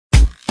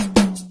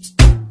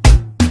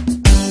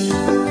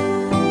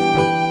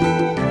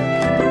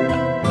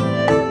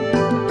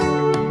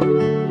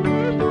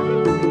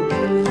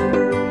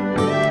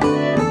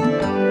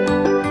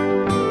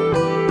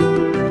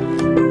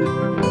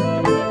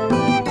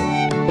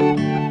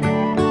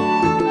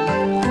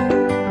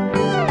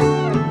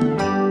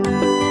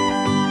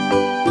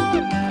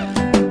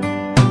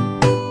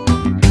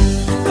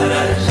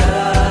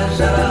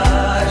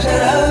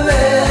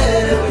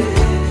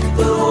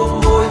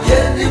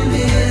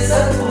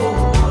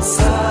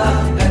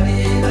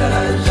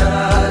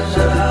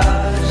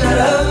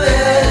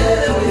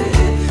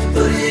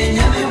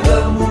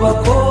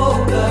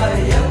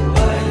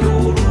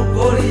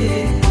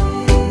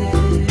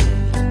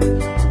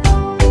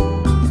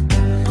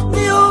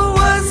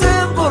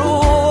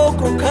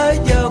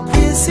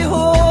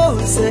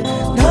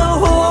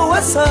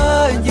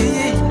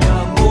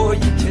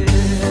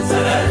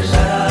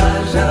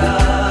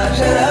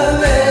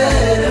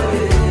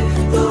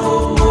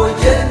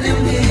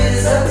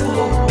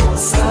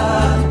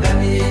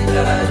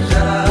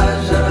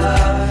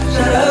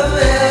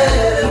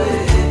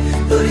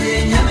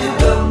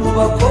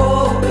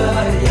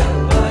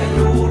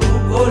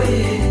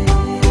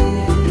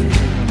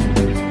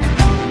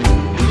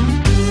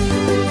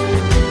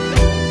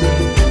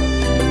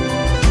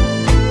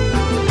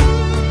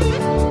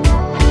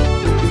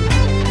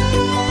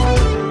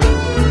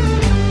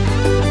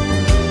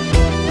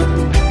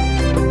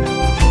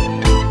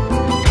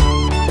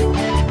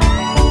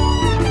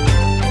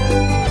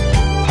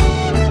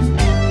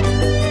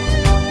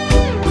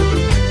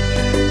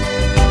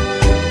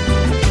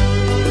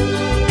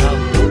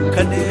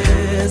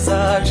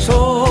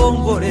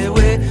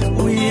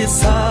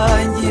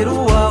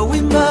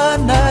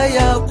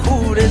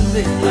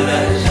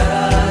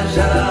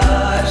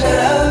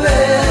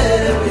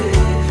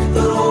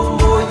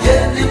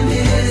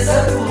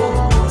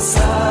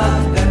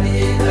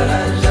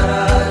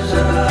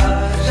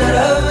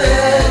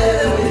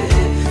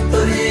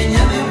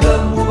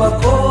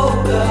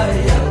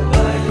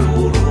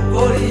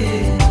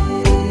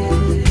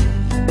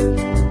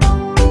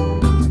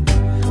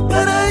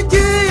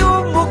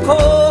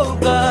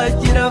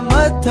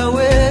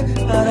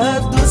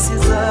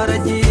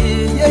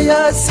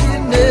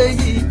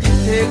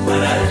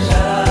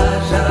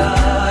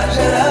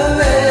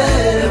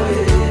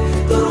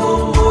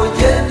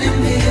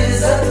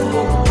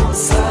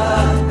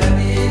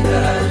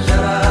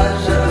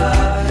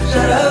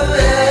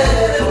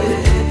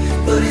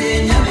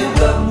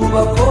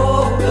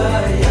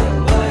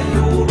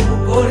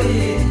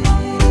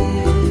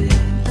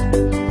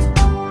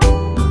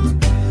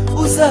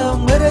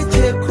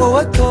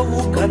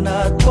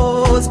Watobukana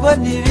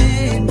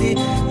n'ibindi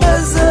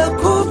aza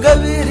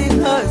kugabira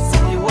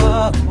inkazi wa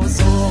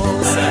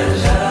muzoza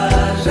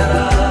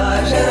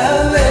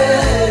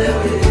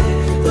jaraberewe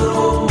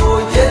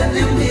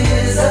turumugeni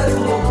mwiza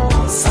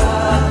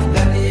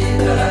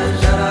tumusanganira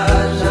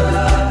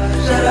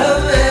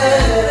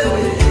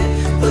jaraberewe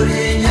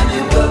turi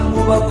nyamibwa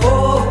mu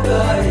bakobwa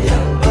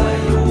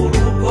yambaye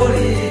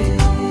urugori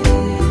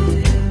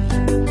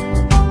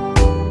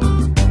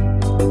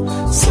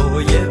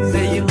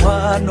soyemeye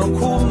inkwano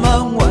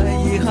kumanywa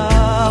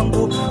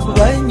yihangu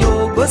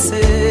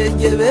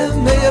banyogosenge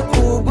bemeye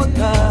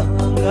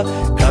kugutanga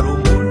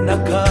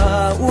karumunaka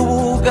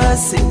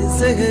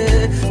ubugasize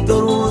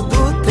dore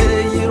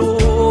uduteye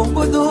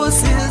irungu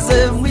dusize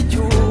mu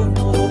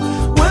icyumu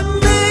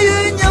wemeye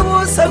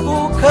nyabusa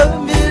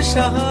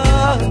gukamisha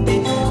ahandi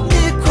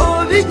niko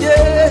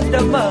bigenda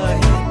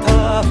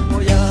mahitamo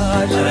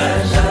yaje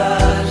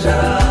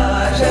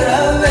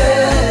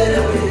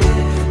jaraberewe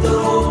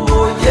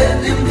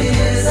turumugeni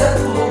mwiza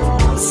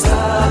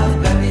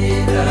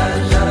tumusanganira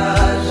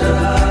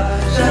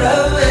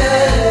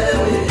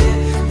jaraberewe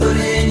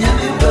turi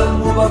nyamibwa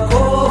mu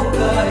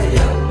bakobwa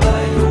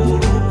yambaye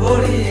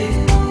urugori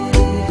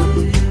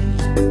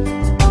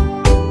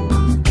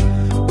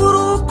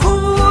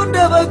urukundo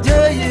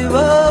ababyeyi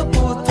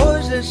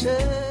bagutojeje.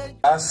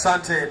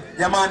 Asante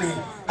jamani,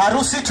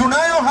 harusi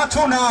tunayo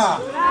hatuna?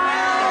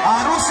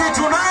 Harusi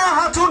tunayo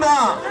hatuna?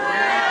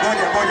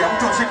 Ngoja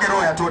mtu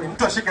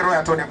ashike roho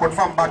ya Tony,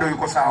 confirm bado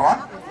yuko sawa.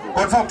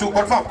 Confirm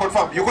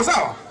yuko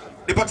sawa?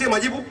 Nipatie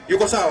majibu,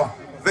 yuko sawa?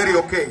 Very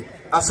okay.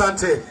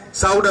 Asante.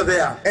 Sauda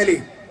there.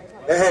 Eli.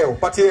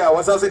 Upatie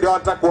wazazi ndio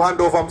wanataka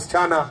kuhand over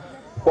msichana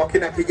kwa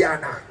kina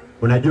kijana.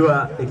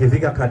 Unajua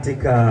ikifika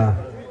katika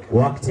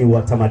wakati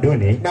wa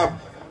tamaduni, naam,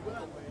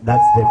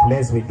 that's the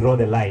place we draw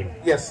the line.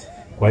 Yes.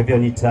 Kwa hivyo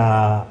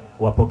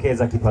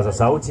nitawapokeza kipaza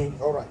sauti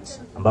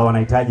ambao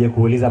wanahitaji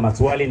kuuliza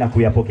maswali na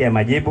kuyapokea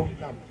majibu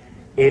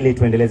ili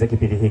tuendeleze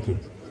kipindi hiki.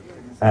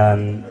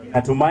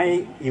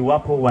 Natumai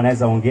iwapo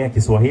wanaweza ongea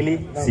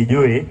Kiswahili,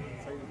 sijui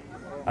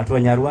watu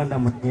wa Nyarwanda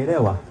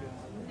mnaelewa?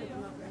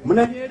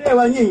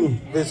 Mnaelewa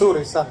nyinyi?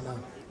 Vizuri sana.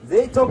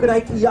 They talk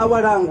like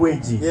our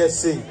language.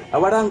 Yes.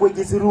 Our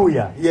language is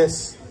Ruya.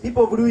 Yes.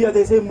 People of Ruya,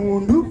 they say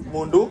mundu.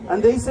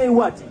 And they say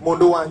what?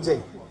 Mundu wanje.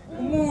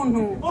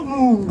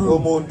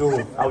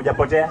 Mundu.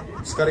 Haujapotea?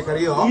 Sukari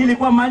kario. Hii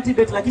ilikuwa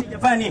multibet lakini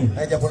hajafanya nini?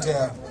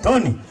 Haijapotea.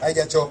 Tony,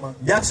 haijachoma.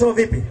 Jackson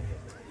vipi?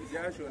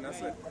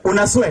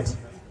 Una sweat.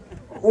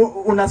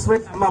 Una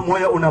sweat ama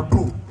moyo una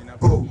poo?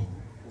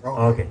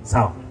 Okay,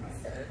 sawa.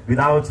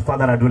 Without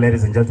further ado,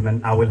 ladies and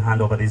gentlemen, I will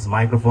hand over this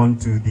microphone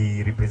to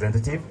the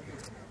representative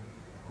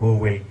who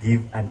will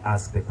give and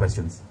ask the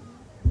questions.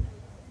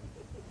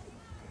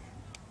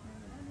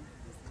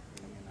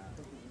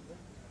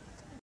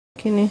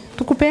 Kini,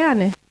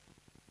 tukupeane?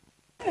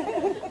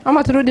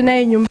 Ama turudi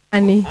naye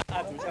nyumbani?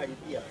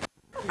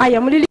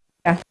 Aya,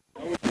 mulilia?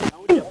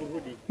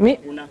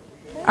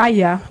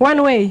 Aya,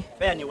 one way?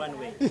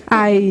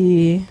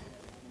 Ai.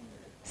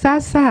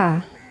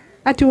 Sasa,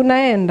 ati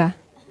unaenda?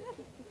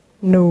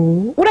 No,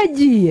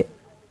 uragiye?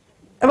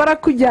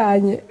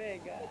 Barakujanye?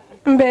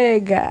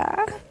 Mbega.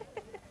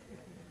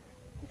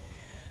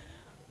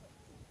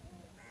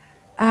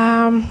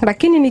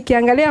 Lakini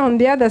nikiangalia on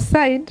the other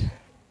side,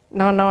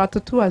 naona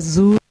watoto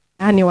wazuri,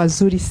 yani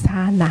wazuri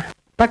sana.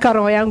 Mpaka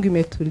roho yangu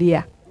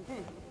imetulia.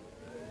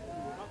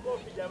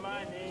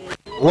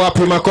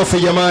 Wapi makofi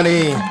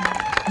jamani?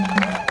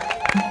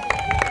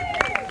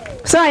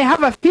 So I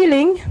have a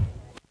feeling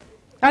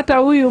hata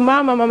huyu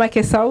mama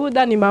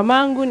Sauda ni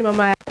mamangu, ni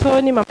mama ya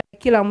Tony, mama ya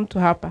kila mtu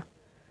hapa.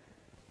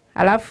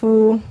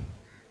 Alafu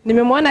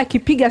nimemwona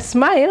akipiga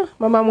smile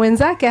mama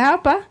mwenzake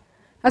hapa,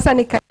 sasa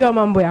nikajua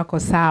mambo yako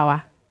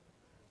sawa.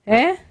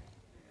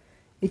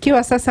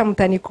 Ikiwa sasa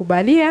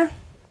mtanikubalia,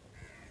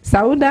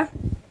 Sauda,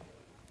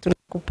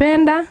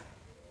 tunakupenda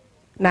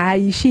na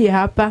haishii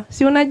hapa,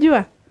 si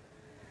unajua?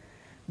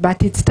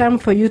 But it's time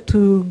for you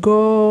to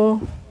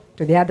go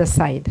to the other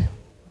side.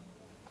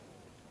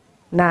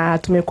 Na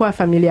tumekuwa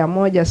familia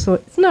moja, so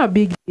it's not a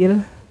big deal.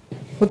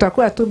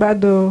 Utakuwa tu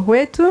bado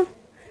wetu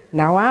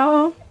na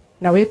wao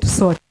na wetu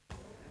sote.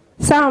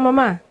 Sawa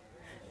mama?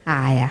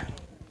 Haya.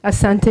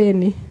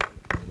 Asanteni.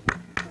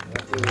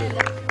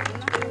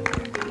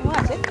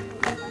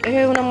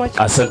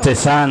 Asante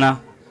sana.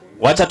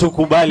 Wacha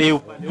tukubali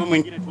upande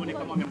mwingine tuone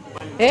kama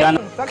amekubali.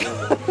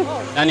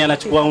 Nani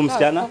anachukua huyu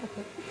msichana?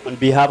 On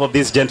behalf of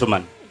this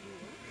gentleman.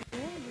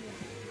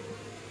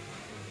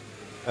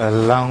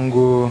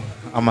 Langu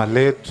ama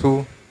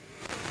letu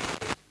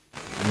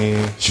ni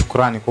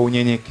shukrani kwa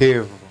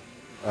unyenyekevu.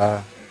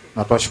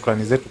 Natoa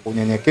shukrani zetu kwa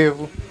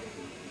unyenyekevu.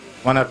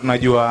 Maana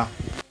tunajua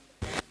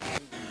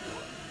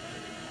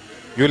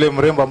yule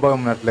mrembo ambaye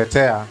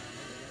mnatuletea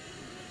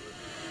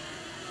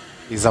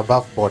is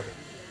above board.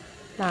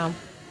 Naam.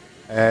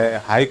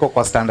 Haiko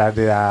kwa standard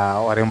ya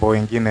warembo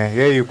wengine,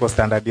 yeye yuko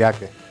standard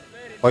yake.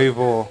 Kwa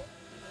hivyo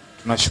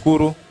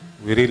tunashukuru,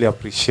 we really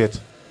appreciate,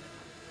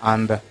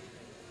 and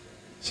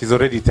she's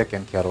already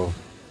taken care of.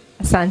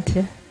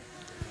 Asante.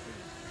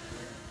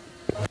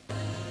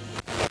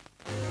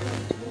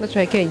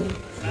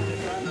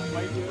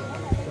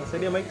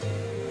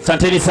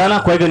 Asanteni sana.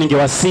 Kwa hivyo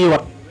ningewasihi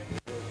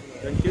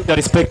the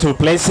respective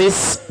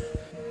places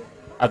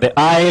at the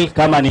aisle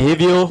kama ni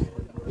hivyo.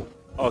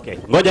 Okay,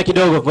 ngoja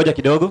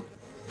kidogo.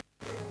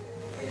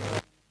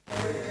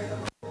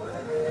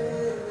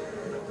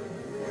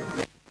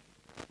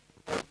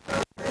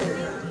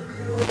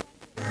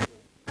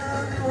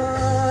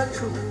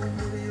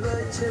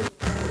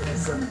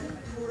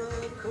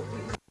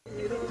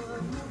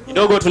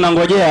 Kidogo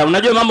tunangojea.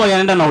 Unajua mambo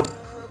yanaenda na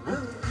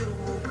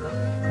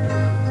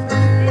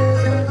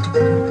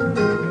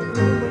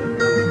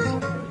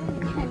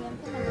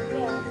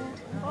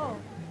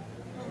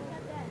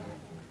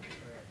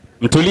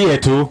mtulie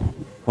tu.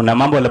 Kuna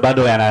mambo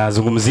bado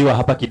yanazungumziwa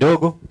hapa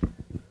kidogo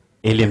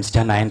ili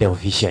msichana aende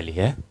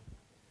officially,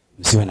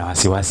 Msiwe na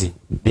wasiwasi.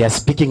 They are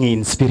speaking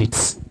in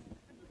spirits.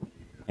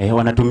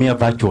 Wanatumia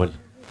virtual.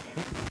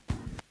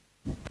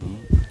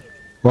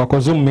 Wako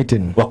Zoom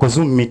meeting.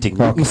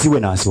 Okay. Msiwe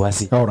na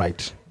wasiwasi. All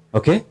right.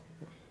 Okay?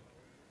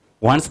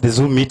 Once the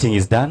Zoom meeting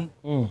is done,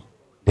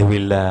 they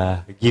will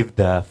give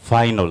the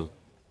final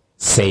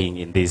saying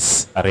in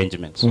this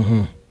arrangement.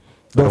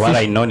 What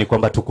I know ni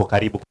kwamba tuko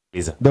karibu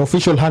kumaliza. The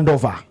official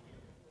handover.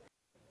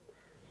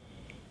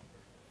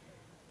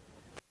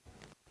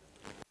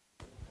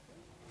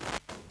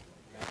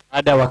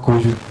 Baada wa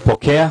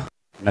kupokea,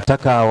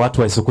 nataka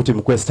watu wa Isukuti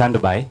mkue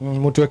standby.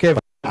 Mtuwekee.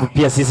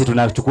 Pia sisi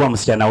tunachukua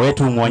msichana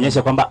wetu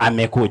muonyeshe kwamba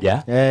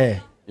amekuja.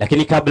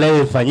 Lakini kabla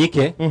hiyo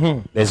ifanyike,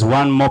 there's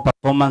one more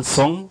performance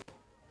song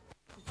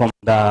from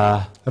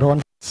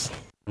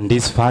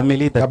this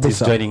family that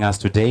is joining us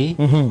today.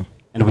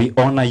 And we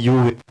honor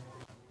you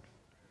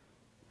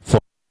for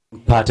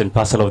being part and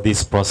parcel of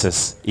this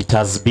process. It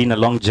has been a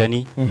long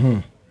journey,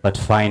 but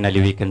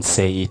finally we can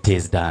say it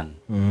is done.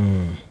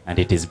 And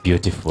it is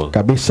beautiful.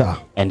 Kabisa.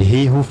 And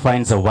he who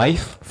finds a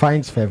wife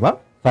finds favor,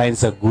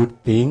 finds a good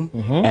thing,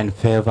 and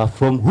favor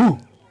from who?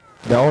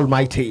 The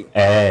Almighty.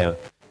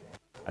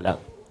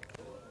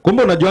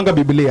 Kumbe unajuanga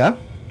Biblia?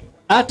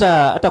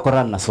 Hata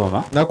Quran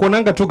nasoma. Na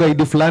kuonanga tu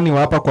guide fulani wa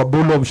hapa kwa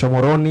Bulo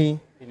Mshomoroni.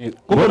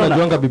 Kumbe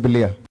unajuanga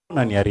Biblia?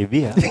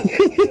 Unaniharibia.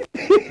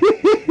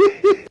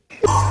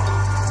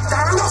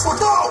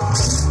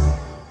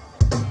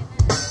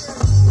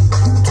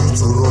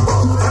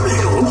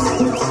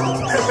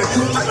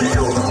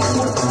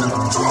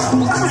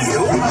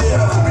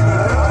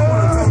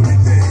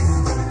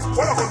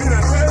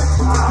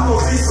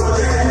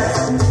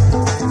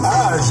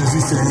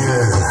 Jésus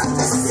Seigneur.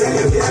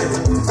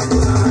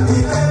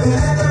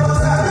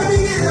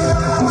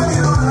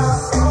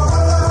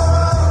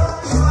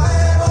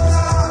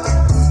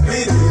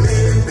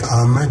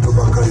 Ahmed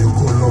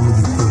Bakayoko, l'homme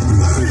du peuple.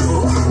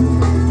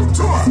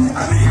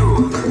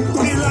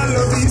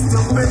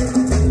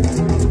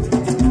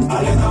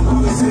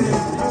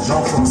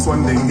 Jean-François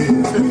Ndengue.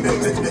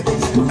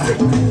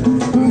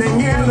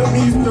 Ndengue, le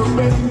fils de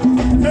paix.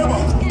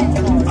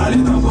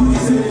 Allez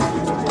temporiser.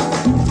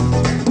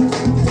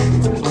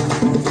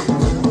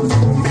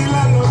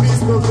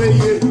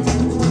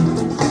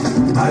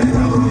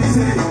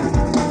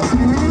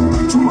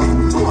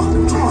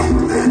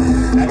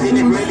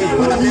 Lakini kweli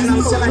wanapenda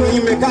msela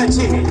nimekaa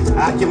chini.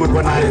 Haki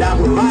mko na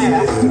adabu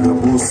mbaya.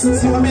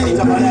 Simameni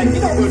tafadhali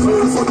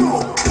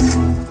kidogo.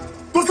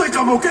 Tusa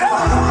ikamoke.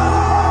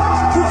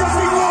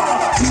 Kukafingo.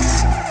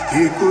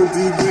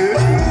 Écoutez.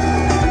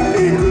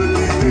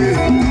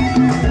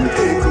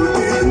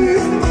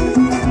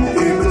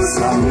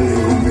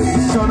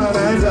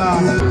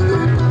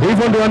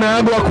 Hivyo ndio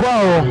wanaagwa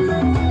kwao.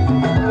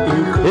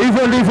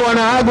 Hivyo ndivyo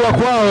wanaagwa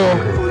kwao.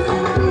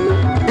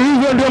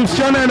 Hivyo ndio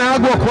msichana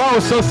anaagwa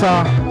kwao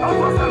sasa.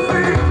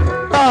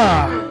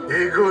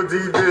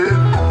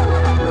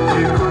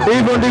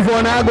 Hivyo ndivyo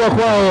wanaagwa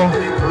kwao.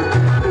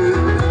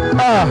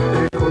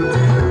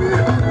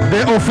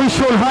 The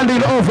official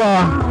handing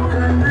over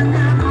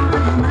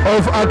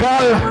of a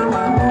girl.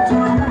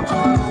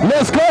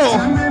 Let's go.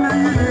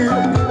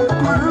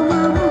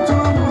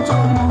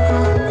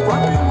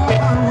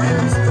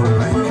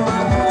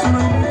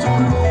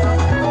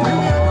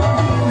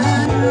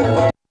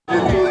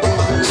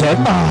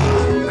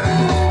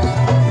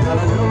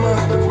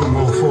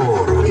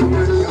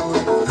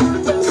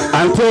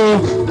 Antony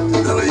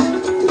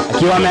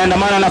akiwa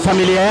ameandamana na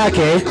familia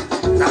yake.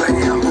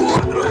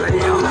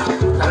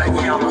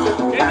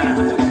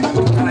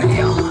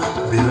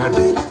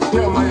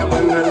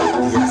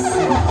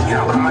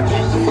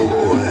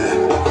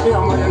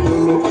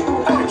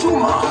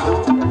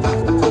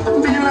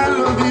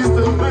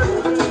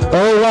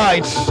 All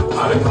right.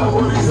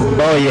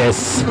 Oh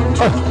yes.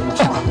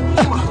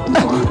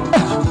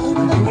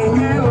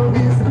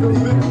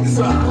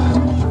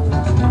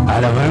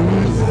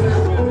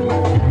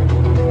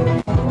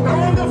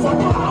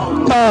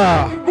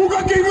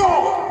 Buka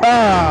Kingo.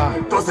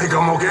 Toi, c'est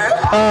comment que?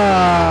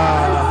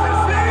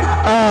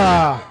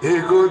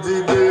 Écoute,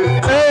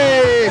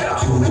 hey.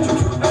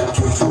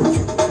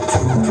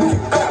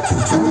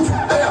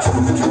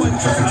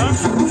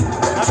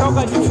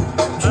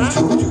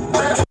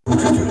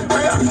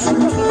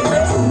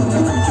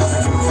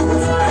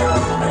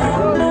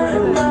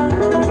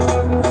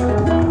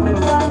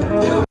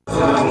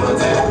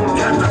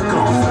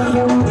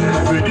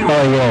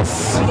 Oh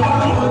yes.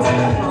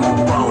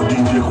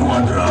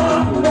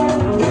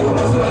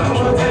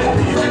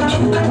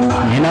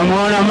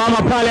 Ninamwona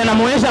mama pale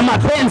anamuonyesha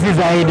mapenzi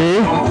zaidi.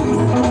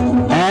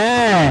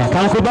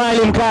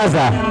 Kamkubali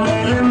mkaza.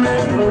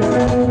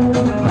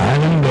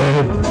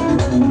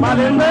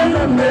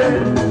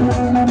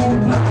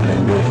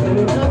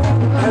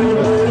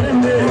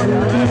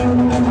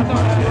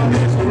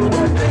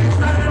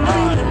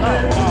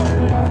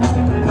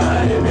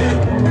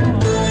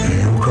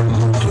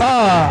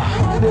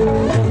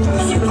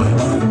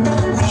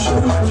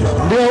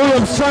 Ndio huyo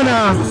msichana.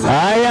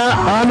 Haya,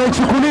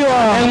 amechukuliwa.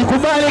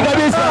 Mkubali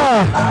kabisa.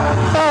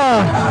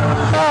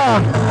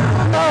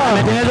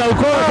 Ametengeneza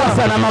ukoo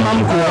sasa na mama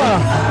mkwe.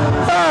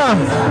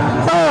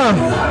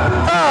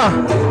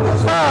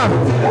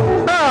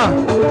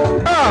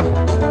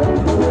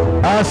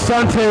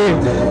 Asante.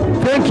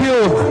 Thank you.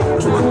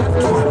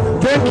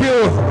 Thank you.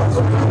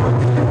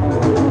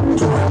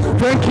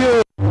 Thank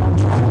you.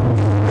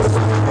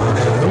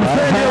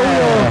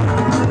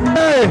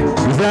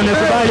 Mzee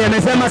amekubali,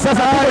 amesema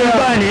sasa tuko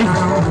nyumbani.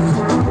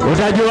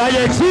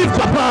 Utajuaje chief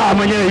papa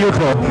mwenyewe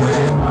yupo?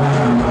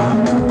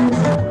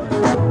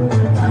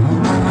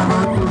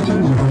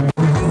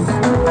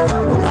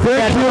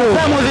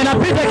 Tamu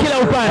zinapita kila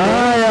upande.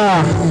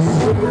 Haya.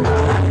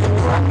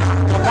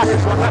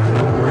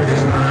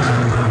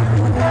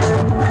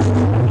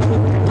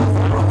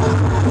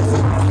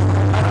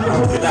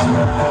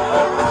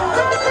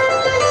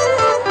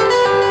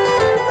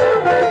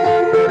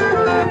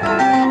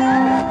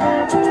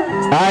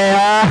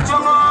 Haya.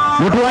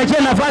 Mtuachie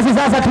nafasi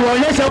sasa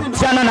tuwaonyeshe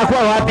msichana anakuwa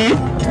wapi.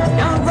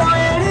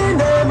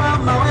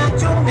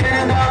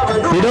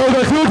 Kidogo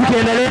tu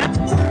tukiendelea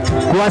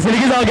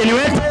kuwasindikiza wageni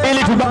wetu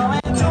ili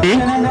tubaki.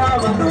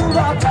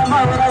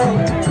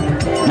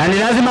 Na ni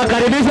lazima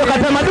karibisho kwa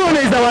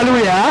tamaduni za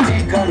Waluya.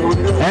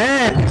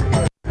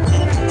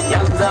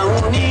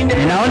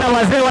 Ninaona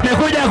wazee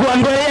wamekuja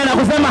kuangalia na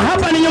kusema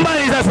hapa ni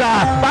nyumbani sasa.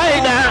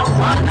 Faida.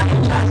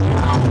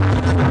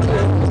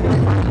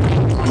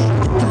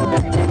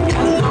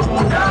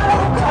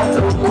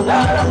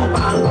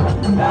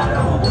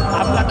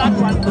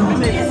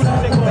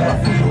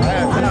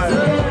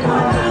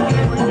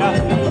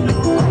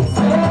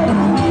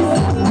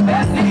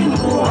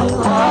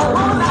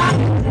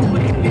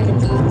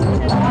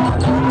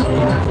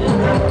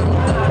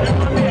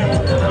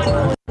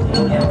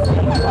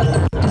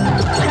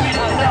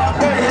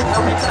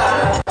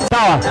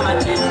 Sawa.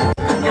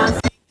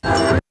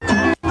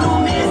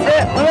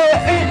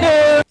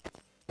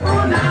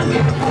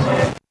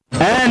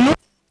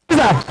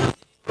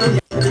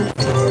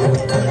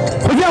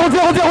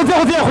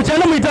 Kutia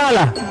kuchana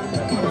mitala.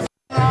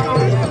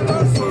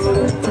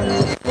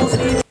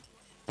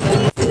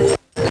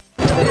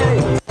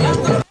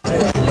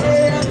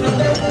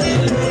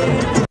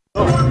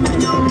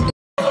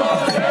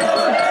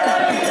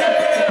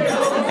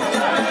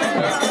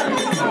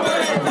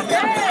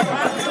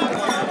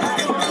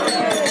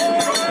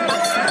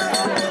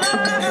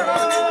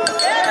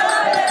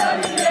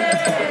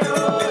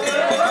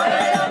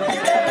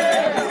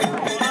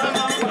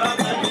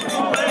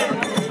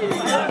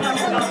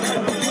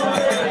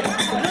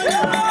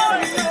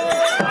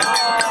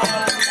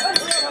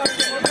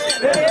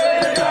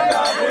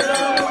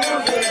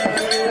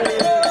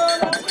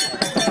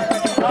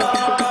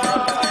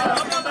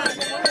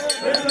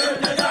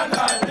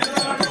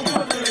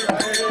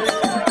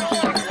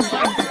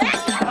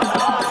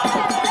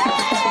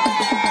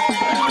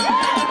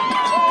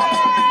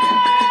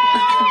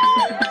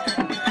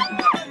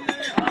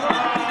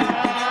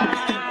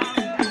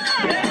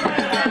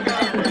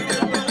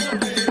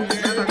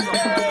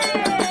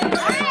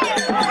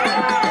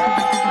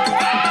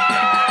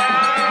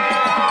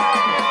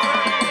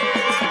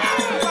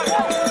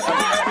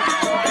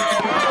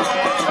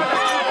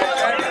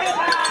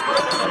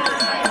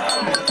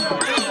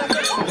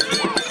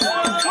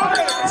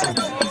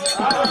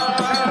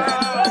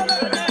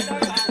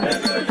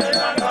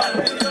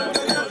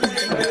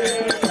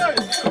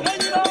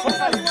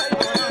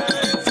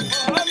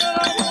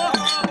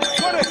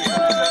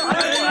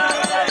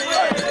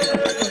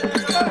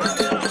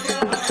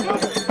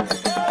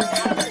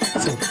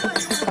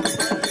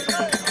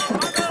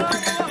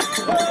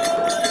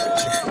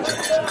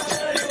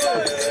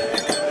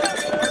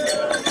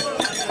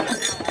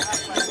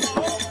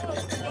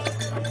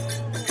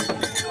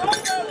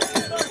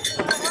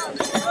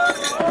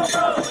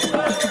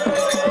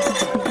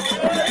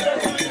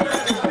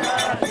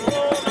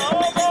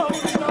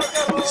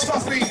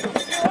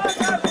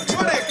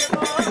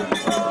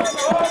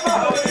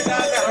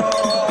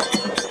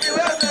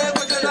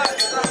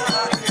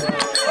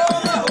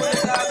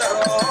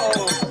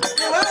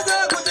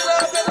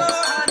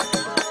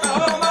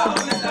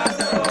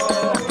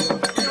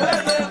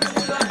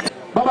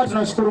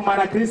 tunashukuru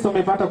maana Kristo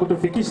umepata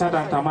kutufikisha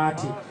hata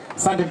tamati.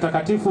 Asante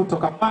mtakatifu,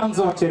 toka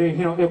mwanzo wa sherehe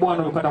hino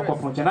Bwana umepata kuwa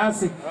pamoja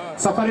nasi.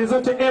 Safari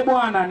zote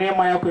Bwana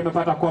neema yako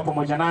imepata kuwa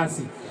pamoja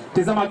nasi.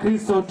 Tazama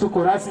Kristo,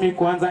 tuko rasmi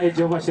kuanza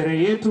Jehova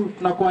sherehe yetu.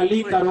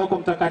 Tunakualika Roho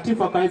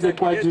Mtakatifu akaweze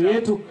kuwa juu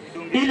yetu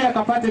ili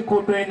akapate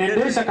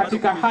kutuendesha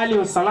katika hali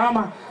ya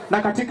usalama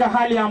na katika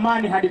hali ya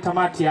amani hadi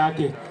tamati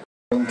yake.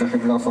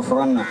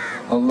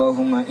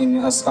 اللهم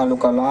إني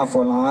أسألك العفو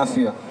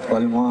والعافية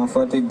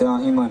والمعافاة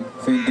دائما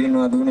في الدين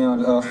والدنيا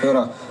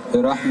والآخرة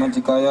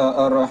برحمتك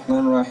يا الرحمن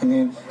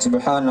الرحيم.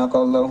 سبحانك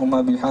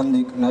اللهم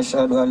بحمدك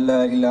نشهد أن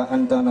لا إله إلا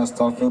أنت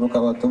نستغفرك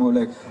ونتوب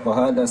إليك.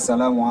 وهذا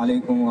السلام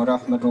عليكم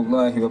ورحمة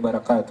الله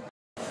وبركاته.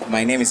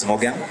 My name is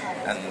Morgan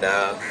and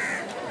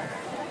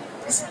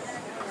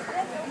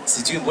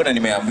sijui mbona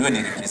nimeambiwa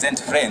ni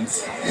represent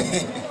friends.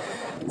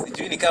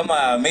 Sijui ni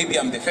kama maybe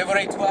I'm the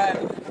favorite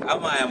one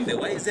ama I am the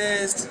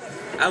wisest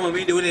ama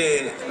mimi ndio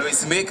ule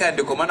noise maker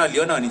ndio kwa maana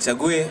waliona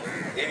wanichague.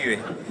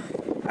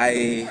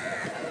 Anyway,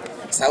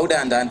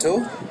 Sauda and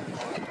Anto,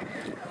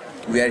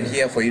 we are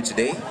here for you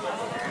today.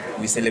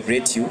 We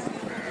celebrate you.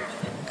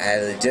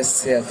 I'll just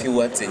say a few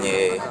words and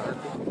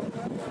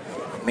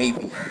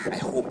maybe, I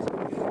hope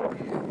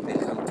they'll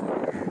come to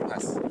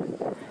pass.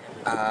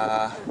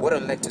 What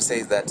I'd like to say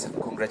is that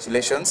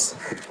congratulations,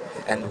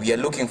 and we are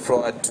looking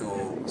forward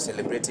to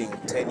celebrating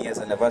 10 years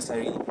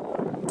anniversary,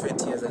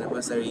 20 years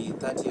anniversary,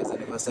 30 years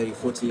anniversary,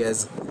 40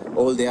 years,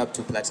 all the way up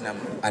to platinum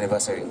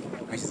anniversary.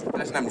 Which is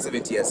platinum is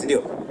 70 years,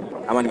 ndio?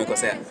 Ama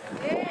nimekosea?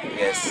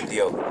 Yes,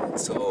 ndio.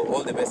 So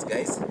all the best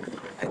guys.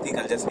 I think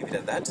I'll just leave it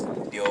at that.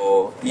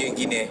 Ndio hiyo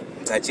ingine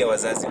nitaachia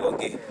wazazi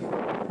waongee.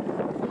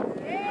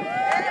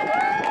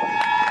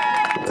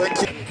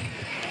 Thank you.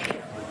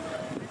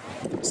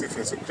 Sifa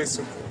Yesu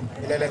Kristo.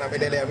 Milele na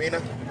milele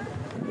amina.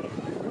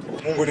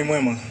 Mungu ni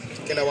mwema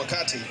kila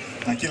wakati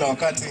na kila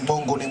wakati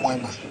Mungu ni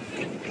mwema.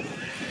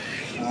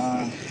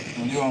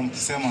 Unajua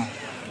mkisema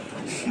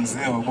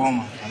mzee wa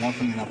boma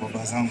alafu nina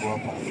baba zangu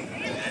hapa.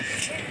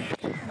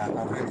 Na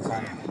karibu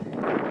sana.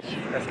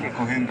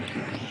 Niko Henry.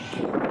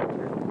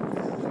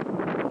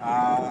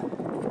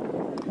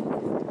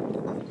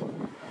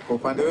 Kwa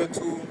upande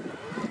wetu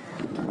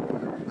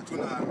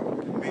hatuna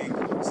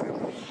mengi kusema.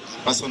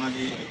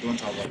 Personally, I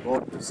don't have a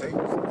lot to say,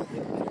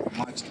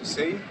 much to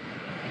say,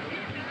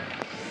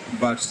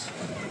 but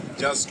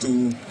just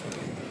to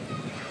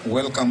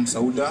welcome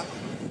Sauda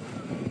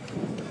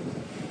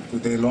to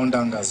the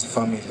Londangas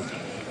family.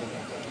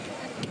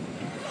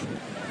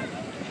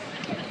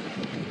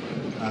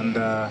 And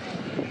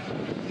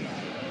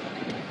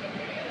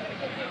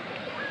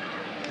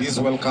this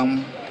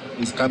welcome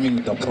is coming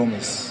with a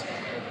promise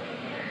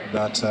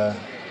that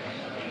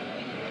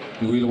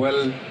you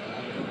will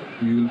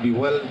be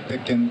well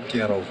taken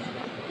care of.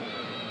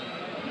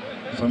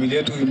 Familia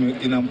yetu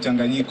ina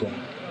mchanganyiko,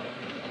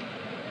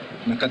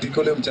 na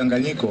katika ule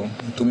mchanganyiko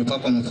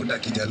tumepakwa mafuta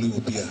Kijaluo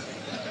pia,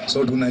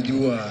 so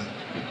tunajua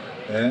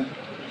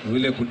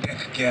vile ku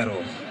take care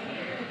of.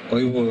 Kwa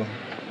hivyo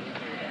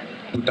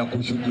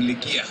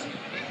tutakushughulikia.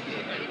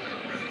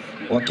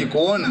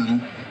 Wakikuona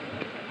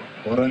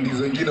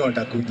warandizi wengine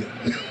watakuja.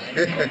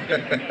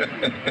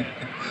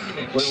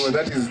 Kwa hivyo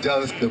that is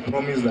just the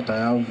promise that I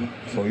have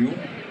for you.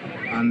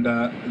 And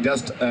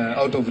just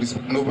out of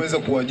respect, nobeza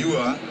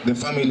kuwajua the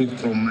family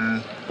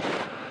from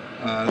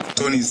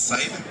Tony's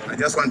side. I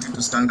just want you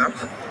to stand up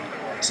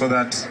so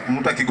that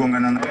mtu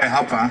akigongana naye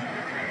hapa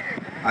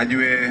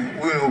ajue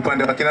huyu ni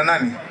upande wa kina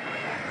nani?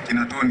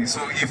 Kina Tony. So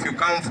if you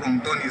come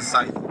from Tony's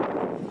side,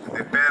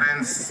 the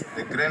parents,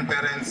 the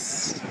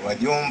grandparents,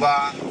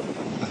 wajomba,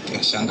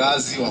 na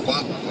shangazi wako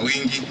hapa kwa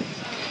wingi,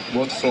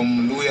 both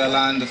from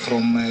Luyaland,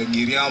 from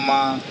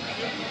Giriama,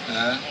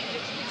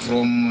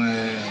 from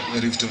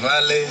Rift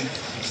Valley,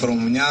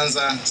 from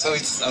Nyanza. So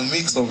it's a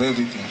mix of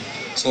everything.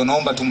 So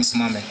naomba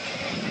tumsimame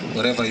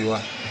wherever you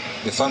are.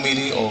 The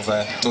family of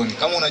Tony.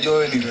 Kama unajua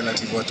wewe ni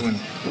relative wa Tony,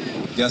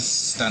 just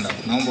stand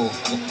up. Naomba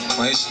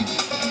kwa heshima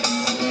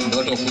ndio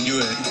watu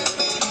wakujue.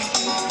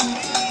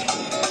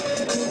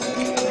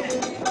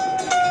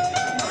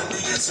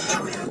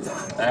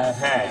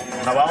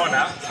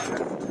 Unawaona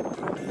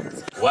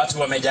watu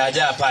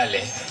wamejaajaa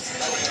pale,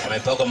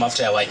 wamepakwa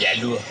mafuta ya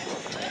Wajaluo.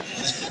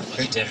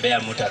 Ukitembea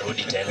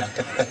mtarudi tena.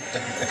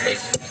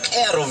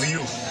 Care of you.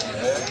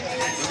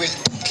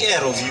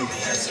 Care of you.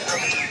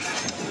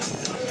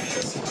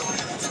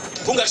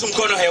 Punga tu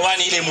mkono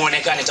hewani ili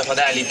muonekane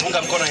tafadhali.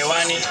 Punga mkono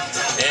hewani.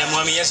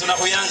 Mwami Yesu na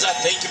kuanza.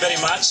 Thank you very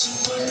much.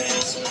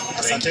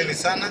 Asanteni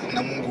sana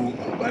na Mungu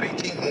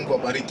abariki. Mungu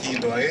abariki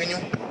ndoa yenu.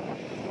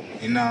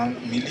 Ina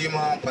milima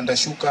panda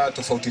shuka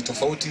tofauti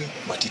tofauti,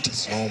 but it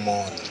is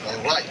normal.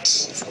 All right.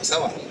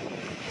 Sawa?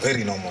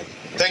 Very normal.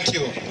 Thank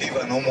you. Live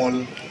a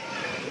normal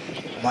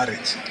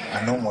marriage,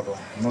 a normal one,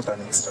 not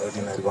an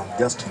extraordinary one,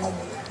 just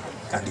normal,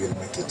 and you'll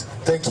make it.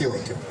 Thank you.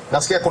 Thank you.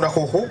 Nasikia kuna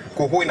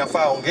kuhu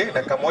inafaa ongee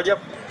dakika moja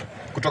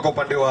kutoka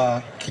upande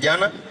wa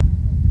kijana.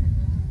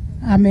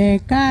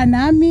 Amekaa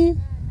nami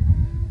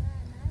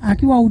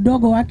akiwa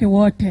udogo wake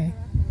wote,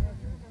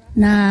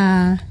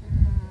 na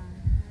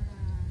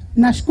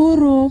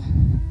nashukuru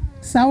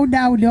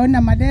Sauda,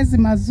 uliona malezi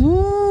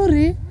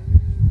mazuri,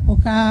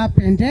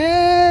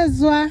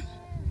 ukapendezwa,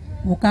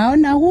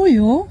 ukaona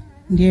huyu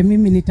ndiye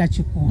mimi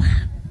nitachukua.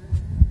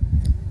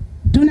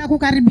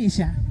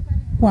 Tunakukaribisha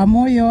kwa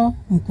moyo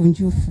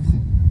mkunjufu.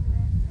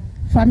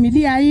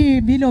 Familia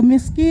hii bila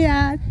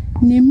umesikia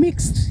ni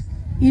mixed,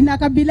 ina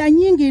kabila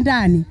nyingi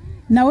ndani,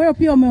 na wewe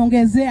pia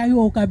umeongezea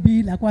hiyo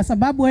ukabila kwa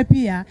sababu wewe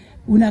pia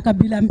una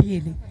kabila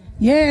 2.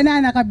 Yeye naye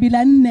ana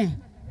kabila 4.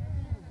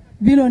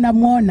 Vile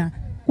unamuona.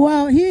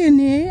 Kwa hii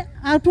ni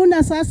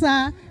hatuna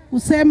sasa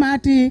kusema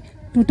ati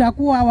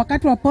tutakuwa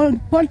wakati wa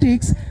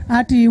politics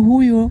ati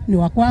huyu ni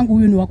wa kwangu,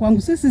 huyu ni wa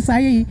kwangu. Sisi sasa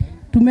hii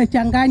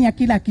tumechanganya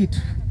kila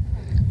kitu.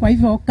 Kwa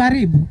hivyo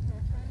karibu.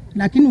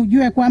 Lakini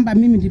ujue kwamba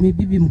mimi ndimi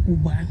bibi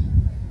mkubwa.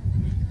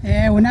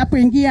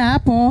 Unapoingia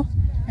hapo,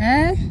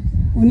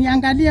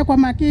 uniangalie kwa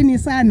makini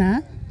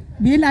sana,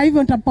 bila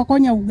hivyo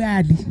nitapokonya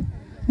ugali.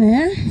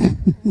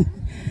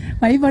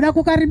 Kwa hivyo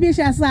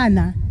nakukaribisha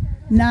sana,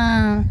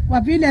 na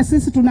kwa vile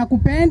sisi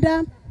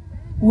tunakupenda,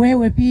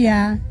 wewe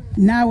pia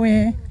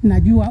nawe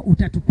najua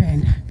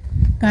utatupenda.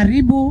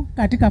 Karibu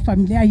katika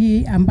familia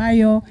hii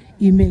ambayo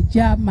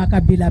imejaa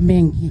makabila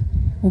mengi.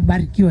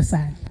 Ubarikiwe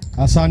sana.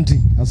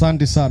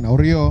 Asante sana.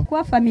 Orio.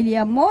 Kwa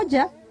familia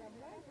moja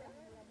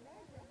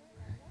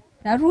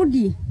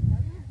narudi.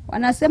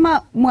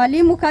 Wanasema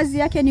mwalimu kazi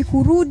yake ni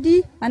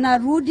kurudi,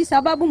 anarudi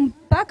sababu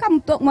mpaka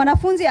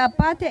mwanafunzi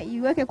apate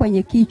iweke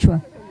kwenye kichwa.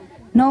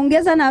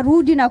 Naongeza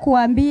narudi na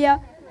kuambia,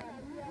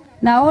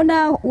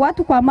 naona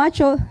watu kwa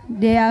macho,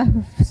 they are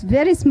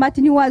very smart,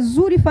 ni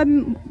wazuri.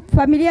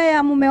 Familia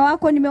ya mume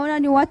wako nimeona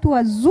ni watu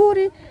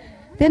wazuri,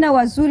 tena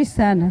wazuri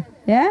sana.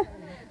 Yeah?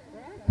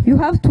 You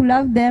have to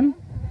love them.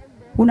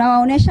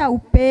 Unawaonesha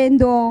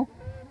upendo,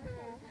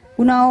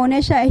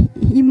 unawaonesha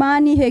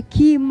imani,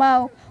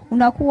 hekima,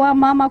 unakuwa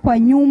mama kwa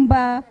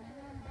nyumba.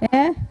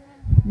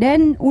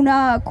 Then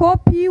una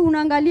copy,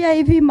 unaangalia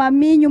hivi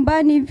mami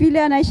nyumbani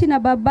vile anaishi na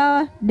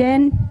baba,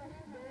 then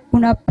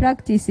una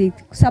practice it.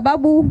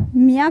 Sababu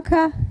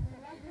miaka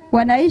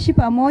wanaishi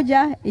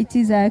pamoja, it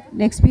is an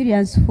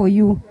experience for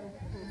you.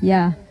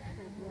 Yeah.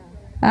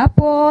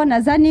 Hapo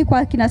nadhani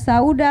kwa kina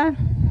Sauda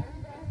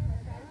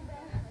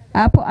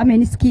hapo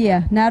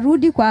amenisikia.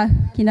 Narudi kwa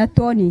kina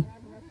Tony.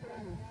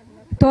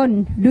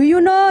 Tony, do you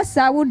know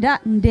Sauda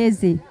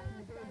Ndeze?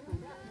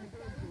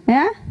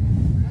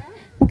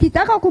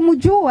 Ukitaka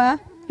kumjua,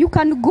 you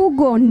can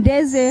Google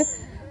Ndeze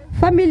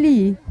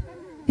family.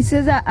 This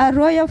is a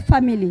royal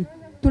family.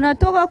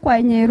 Tunatoka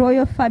kwenye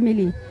royal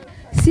family.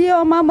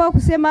 Sio mambo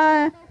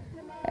kusema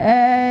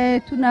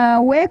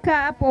tunaweka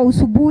hapo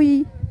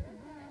usubuhi.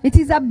 It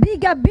is a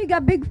big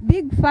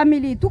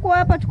family. Tuko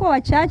hapa, tuko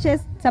wachache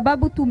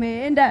sababu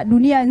tumeenda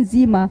dunia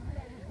nzima.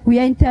 We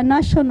are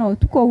international.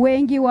 Tuko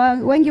wengi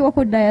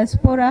wako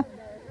diaspora.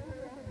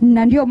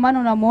 Na ndio maana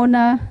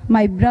unamuona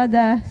my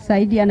brother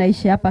Saidi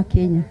anaishi hapa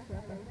Kenya.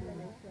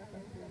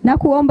 Na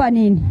kuomba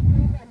nini?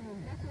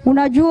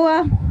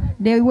 Unajua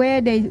the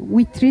way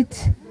we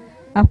treat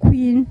a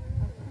queen,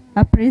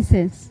 a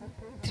princess.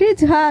 Treat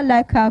her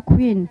like a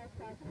queen.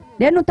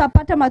 Then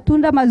utapata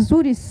matunda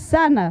mazuri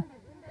sana.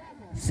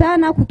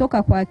 Sana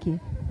kutoka kwake.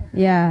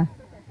 Yeah.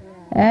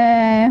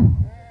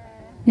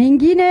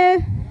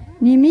 Nyingine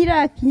ni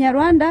mira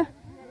Kinyarwanda.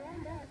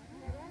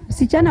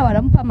 Msichana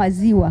wanampa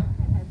maziwa.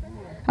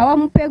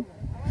 Hawampe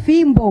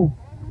fimbo,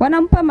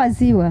 wanampa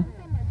maziwa.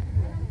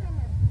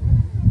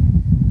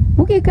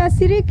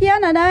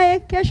 Ukikasirikiana naye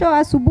kesho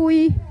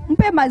asubuhi,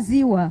 mpe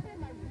maziwa.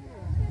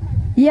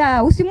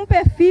 Yeah,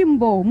 usimpe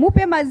fimbo,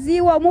 mupe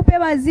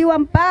maziwa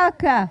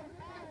mpaka.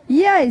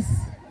 Yes.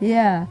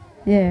 Yeah.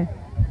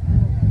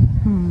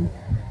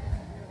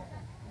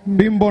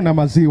 Fimbo na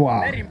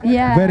maziwa.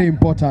 Yeah. Very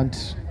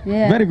important.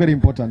 Yeah. Very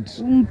important.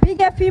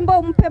 Mpige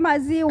fimbo, mpe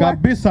maziwa.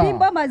 Kabisa.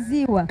 Fimbo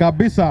maziwa.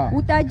 Kabisa.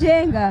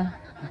 Utajenga.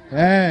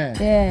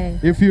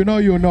 If you know,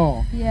 you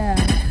know. Yeah.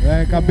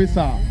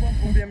 Kabisa.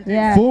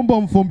 Yeah.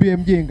 Fumbo mfumbie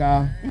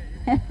mjinga.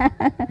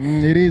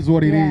 It is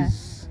what it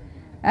is.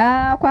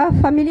 Kwa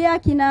familia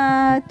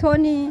kina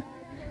Tony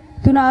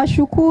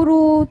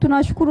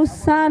tunashukuru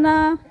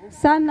sana.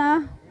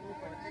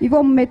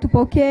 Hivyo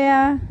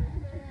mmetupokea.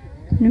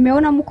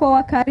 Nimeona mko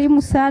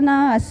wakarimu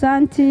sana.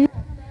 Asanti.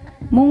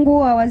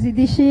 Mungu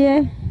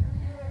awazidishie.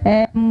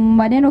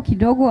 Maneno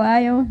kidogo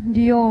hayo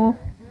ndio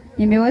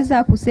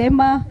nimeweza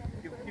kusema.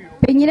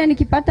 Pengine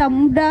nikipata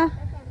muda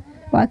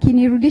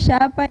wakinirudisha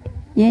hapa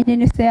yenye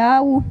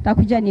nisahau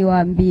takuja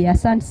niwaambie.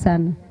 Asante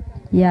sana.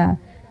 Yeah.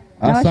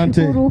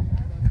 Asante. Nawashukuru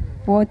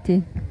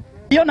wote.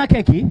 Iona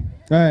keki?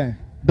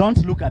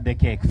 Don't look at the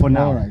cake for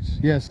now. All right.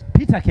 Yes.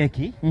 Pita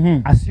keki.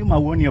 Assume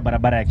uone hiyo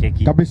barabara ya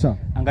keki. Kabisa.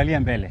 Angalia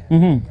mbele.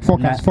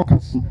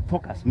 Focus.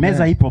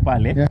 Meza ipo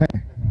pale.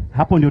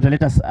 Hapo ndio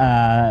utaleta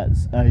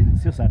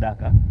sio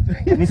sadaka.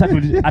 Kanisa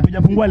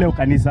hatujafungua leo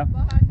kanisa.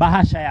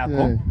 Bahasha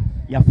yako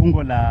ya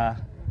fungo la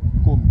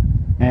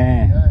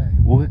 10.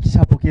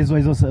 Ukishapokezwa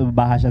hizo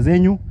bahasha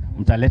zenyu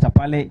mtaleta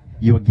pale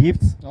your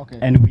gifts. Okay.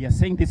 And we are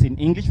saying this in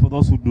English for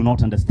those who do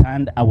not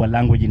understand our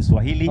language in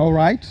Swahili. All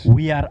right.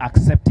 We are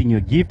accepting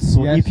your gifts.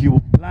 So Yes. if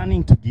you're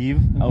planning to give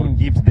or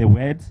gift the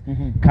words,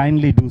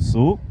 kindly do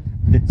so.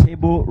 The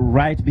table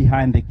right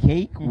behind the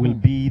cake will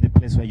be the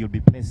place where you'll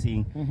be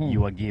placing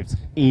your gifts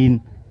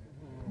in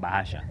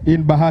bahasha.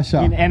 In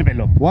bahasha. In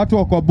envelope. Watu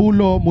wa kwa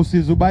Bulo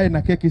musizubae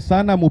na keki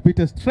sana,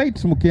 mupite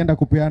straight mkienda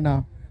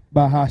kupeana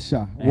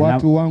bahasha.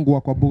 Watu wangu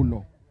wa kwa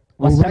Bulo.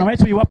 Wasichana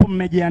wetu iwapo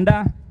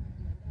mmejiandaa,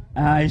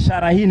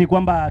 ishara hii ni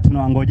kwamba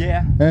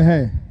tunawangojea.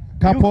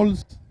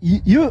 Couples.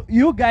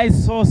 You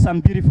guys saw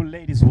some beautiful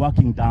ladies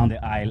walking down the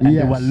aisle and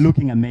they were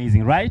looking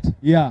amazing, right?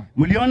 Yeah.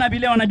 Mliona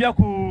vile wanajua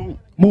ku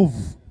move.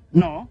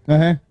 No.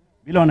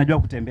 Vile wanajua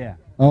kutembea.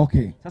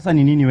 Okay. Sasa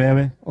ni nini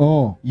wewe?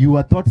 Oh.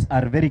 Your thoughts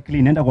are very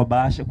clean. Nenda kwa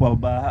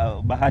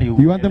bahari.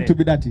 You want them to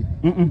be dirty?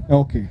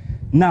 Okay.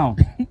 Now,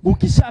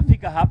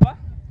 ukishafika hapa,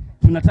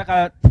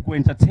 tunataka to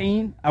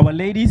entertain our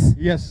ladies.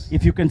 Yes.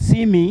 If you can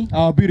see me,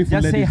 our beautiful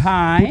just ladies. say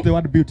hi. Put the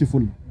word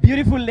beautiful.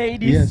 Beautiful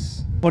ladies.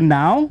 Yes. For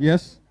now.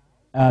 Yes.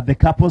 The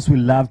couples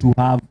will love to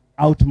have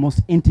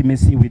utmost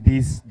intimacy with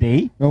this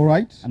day. All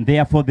right. And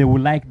therefore, they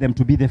would like them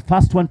to be the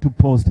first one to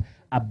post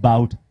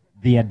about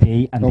their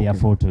day and their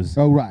photos.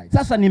 All right.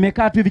 Sasa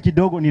nimekaa tu hivi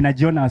kidogo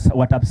ninajiona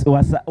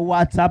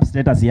WhatsApp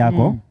status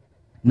yako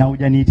na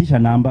hujaniitisha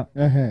namba.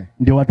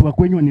 Ndio watu wa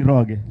kwenyu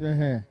niroge.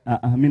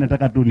 Mimi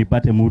nataka tu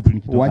nipate mtu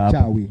nikitoka hapa.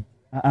 Wachawi.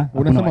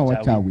 Unasema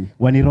wachawi.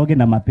 Waniroge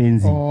na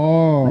mapenzi.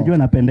 Najua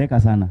napendeka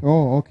sana.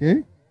 Okay.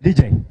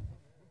 DJ.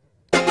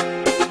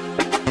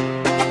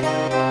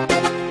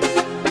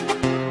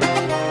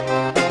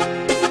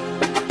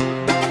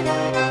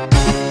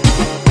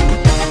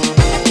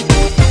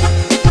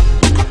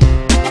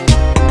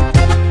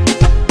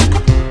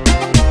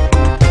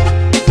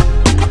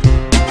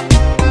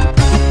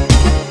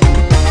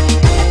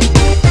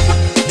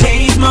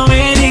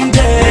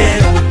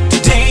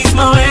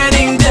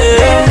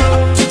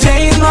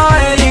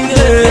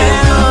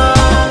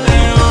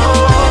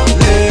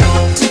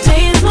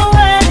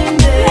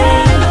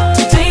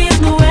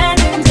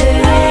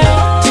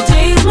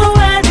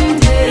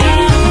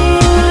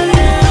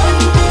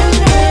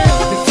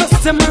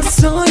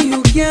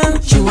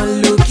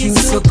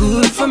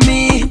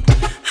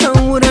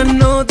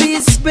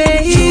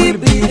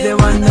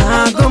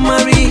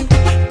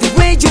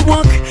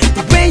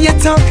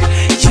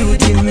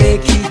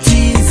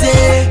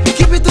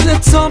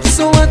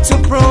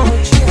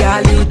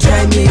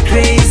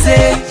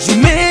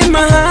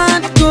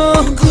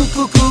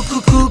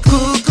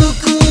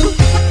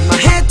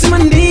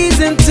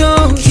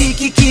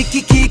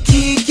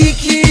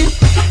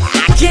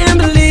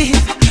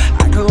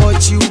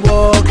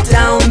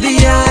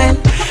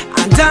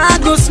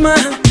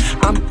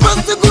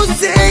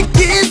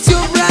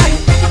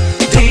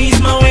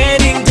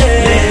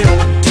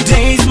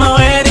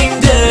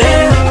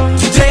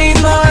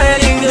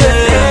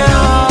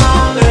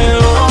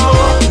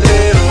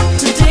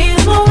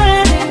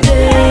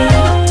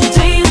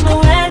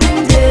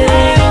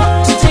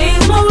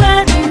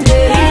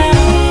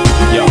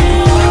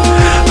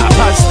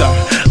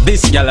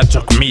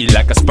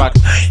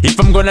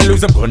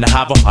 I'm gonna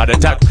have a heart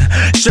attack.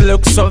 She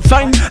looks so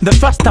fine. The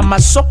first time I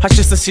saw her,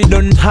 she said she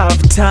don't have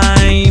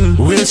time.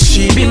 Will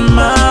she be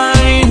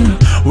mine?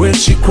 Will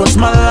she cross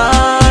my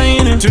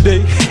line?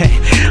 Today,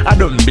 I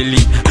don't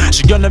believe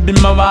she gonna be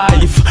my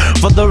wife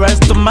for the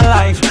rest of my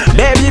life.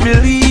 Baby,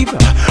 believe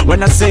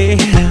when I say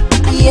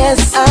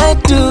yes, I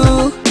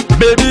do.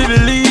 Baby,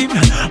 believe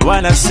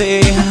when I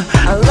say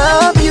I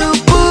love you,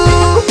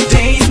 boo.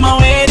 Today's my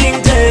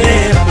wedding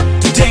day.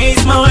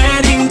 Today's my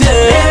wedding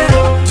day.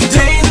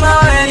 Today's my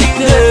wedding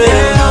day.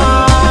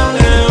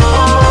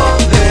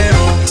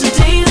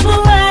 Today's my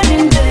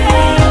wedding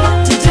day.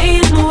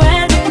 Today's my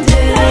wedding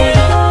day.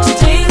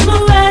 Today's my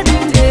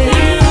wedding day.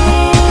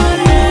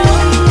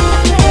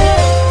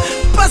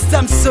 First,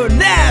 I'm so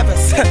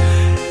nervous.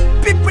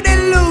 People they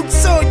look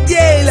so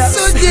jealous.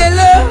 So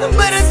jealous.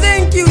 But I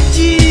thank you,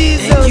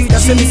 Jesus. Thank you,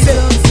 That's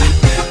Jesus.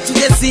 To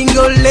the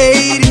single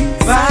lady,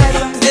 bye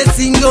bye. To the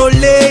single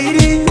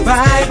lady,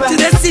 bye bye. To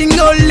the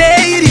single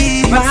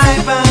lady,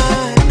 bye bye.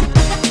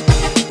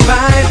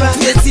 Bye bye. To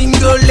the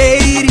single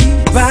lady,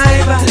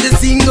 bye bye. To the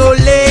single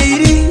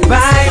lady,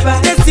 bye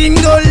bye. To the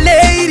single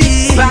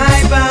lady,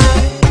 bye bye.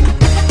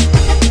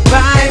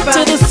 Bye bye.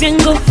 To the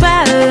single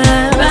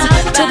fella,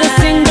 to the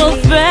single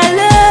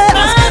fella,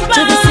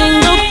 to the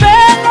single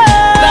fella,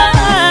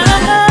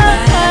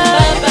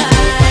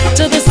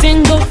 to the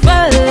single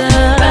fella,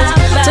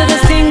 to the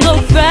single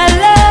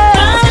fella,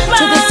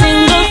 to the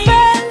single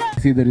fella.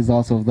 See the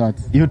results of that.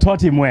 You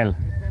taught him well.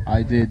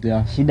 I did,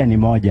 yeah. Shida ni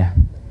moja.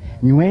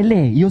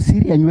 Nywele, hiyo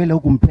siri ya nywele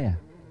hukumpea.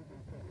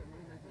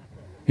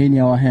 Hii ni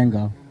ya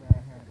wahenga.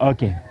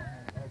 Okay.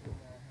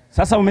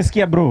 Sasa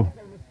umesikia bro.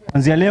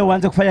 Kuanzia leo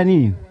uanze kufanya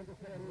nini?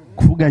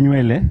 Kufuga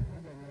nywele.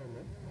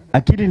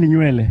 Akili ni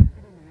nywele.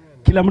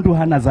 Kila mtu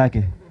hana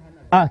zake.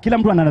 Kila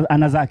mtu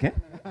ana zake.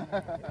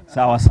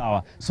 Sawa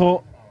sawa.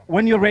 So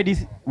when you're ready,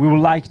 we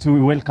would like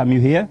to welcome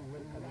you here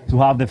to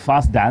have the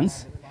first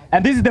dance.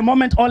 And this is the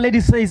moment all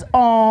ladies says,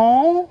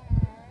 oh.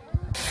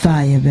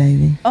 Fire,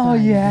 baby. Oh,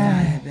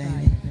 yeah.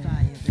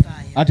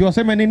 Ati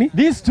waseme nini?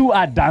 These two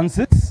are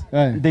dancers.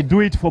 They do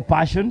it for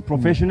passion,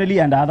 professionally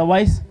and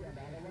otherwise.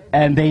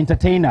 And they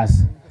entertain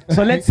us.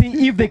 So let's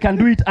see if they can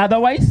do it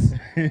otherwise.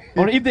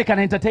 Or if they can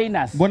entertain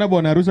us. Mbona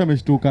bwana harusi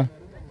ameshtuka?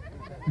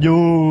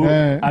 Yo,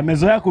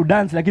 amezoea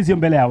kudance lakini sio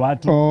mbele ya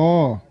watu.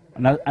 Oh.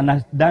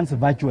 Ana dance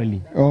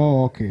virtually.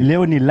 Oh, okay.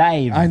 Leo ni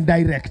live. And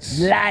direct.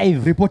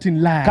 Live. Reporting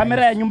live.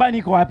 Kamera ya nyumbani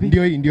iko wapi?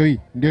 Ndio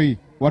hii.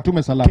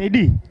 Watume salamu.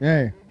 KD.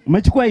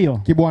 Umechukua hiyo?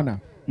 Kibwana.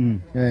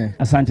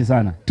 Asante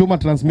sana. Tuma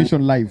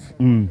transmission live.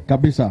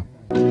 Kabisa.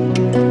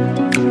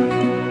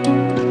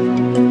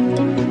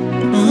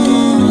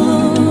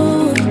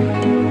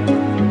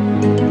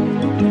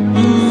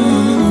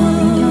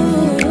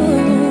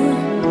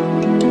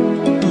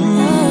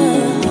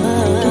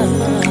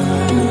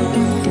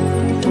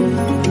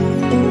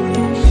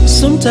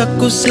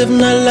 Takusave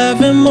na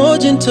love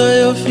emoji into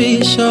your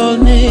official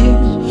name.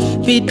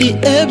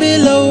 PDA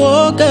bila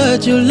woga,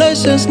 your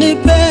license ni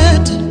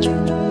better.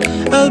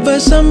 I'll buy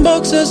some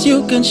boxes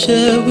you can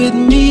share with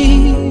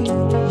me.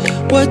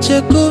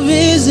 Wache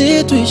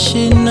kuvisit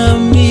tuishi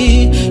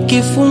nami.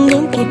 Kifungu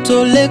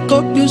nkutole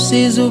kopi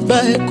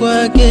usizubae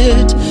kwa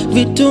gate.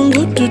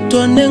 Vitungu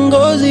tutone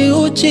ngozi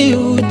uchi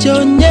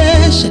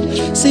ujionyeshe.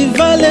 Si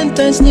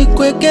Valentine's ni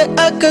kweke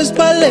akas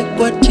pale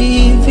kwa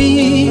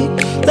TV.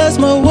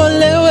 Lazima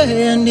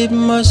uolewe and it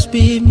must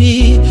be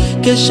me.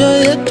 Kesho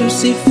yetu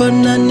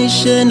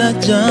sifananishe na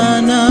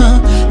jana.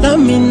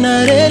 Lami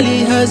na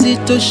reli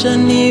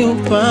hazitoshani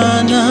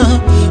upana.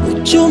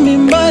 Uchumi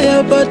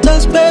mbaya but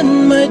I'll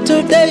spend my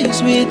 2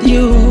 days with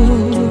you.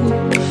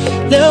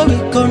 Leo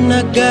wiko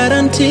na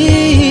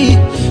guarantee.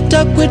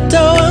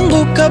 Takwita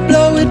wangu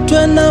kabla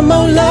uitwe na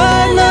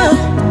Maulana.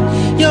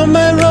 You're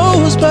my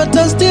rose but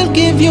I'll still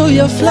give you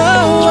your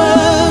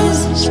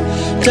flowers.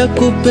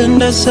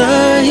 Takupenda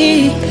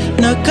sahi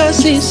na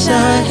kasi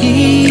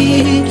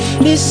sahi.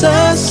 Ni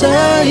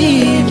sasa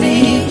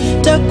hivi.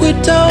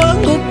 Takwita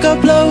wangu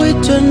kabla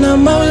uitwe na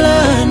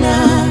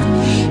Maulana.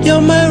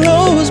 You're my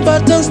rose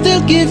but I'll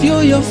still give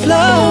you your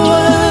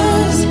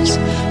flowers.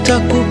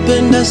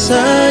 Takupenda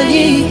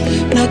sahi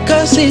na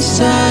kasi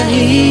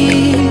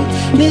sahi.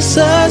 Ni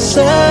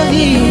sasa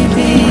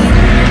hivi.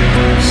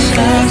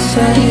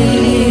 Sasa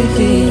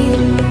hivi.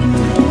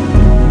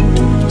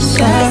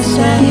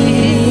 Sasa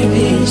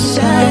hivi.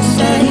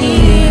 Sasa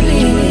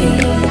hivi.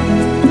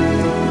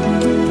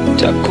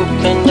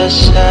 Takupenda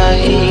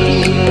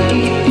sahi.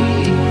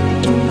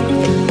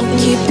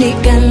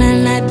 Ukipigana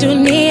na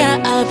dunia,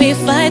 I'll be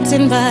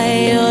fighting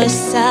by your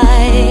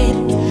side.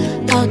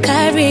 I'll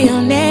carry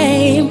your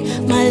name.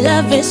 My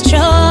love is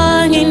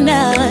strong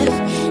enough.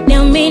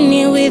 Now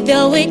meaning with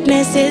your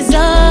weaknesses,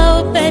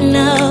 open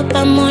up.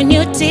 I'm on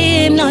your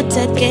team, not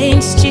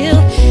against you.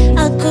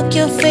 I'll cook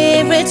your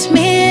favorite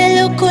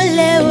meal.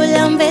 Ukule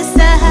ulambe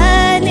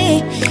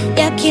sahani.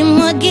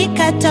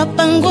 Yakimwagika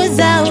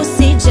tapanguza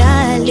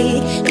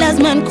usijali.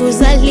 Lazima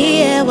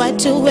nikuzalie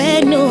watu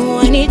wenu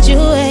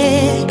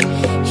wanijue.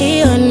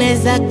 Hiyo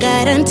neza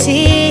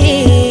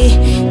guarantee.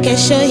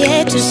 Kesho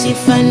yetu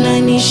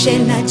sifananishe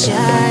na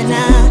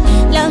jana.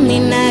 Lami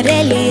na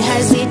reli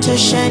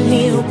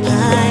hazitoshani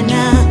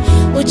upana.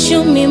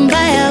 Uchumi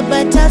mbaya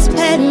but I'll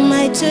spend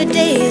my 2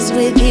 days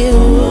with you.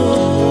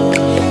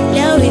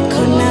 Leo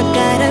iko na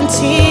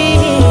guarantee.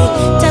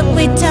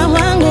 Takwita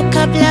wangu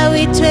kabla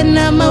uitwe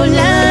na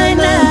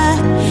Maulana.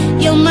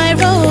 You're my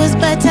rose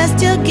but I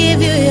still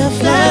give you your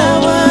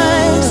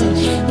flowers.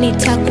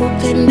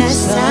 Nitakupenda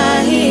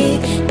sahi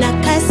na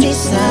kasi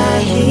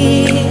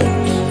sahi.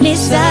 Ni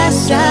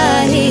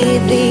sasa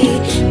hivi.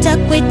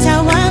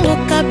 Takwita wangu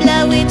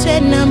kabla uitwe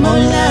na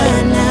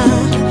Maulana.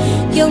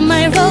 You're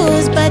my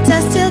rose but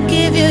I still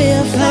give you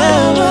your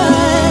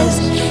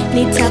flowers.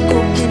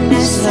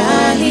 Nitakupenda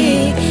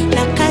sahi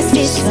na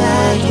kasi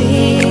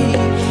sahi.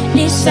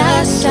 Ni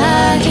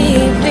sasa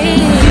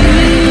hivi.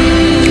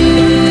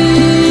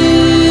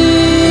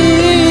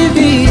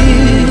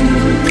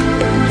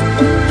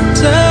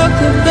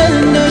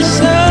 Takupenda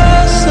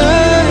sasa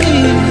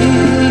hivi.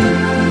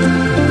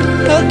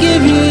 I'll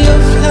give you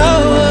your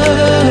flowers.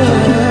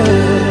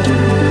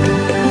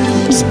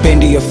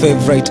 Spendi your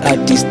favorite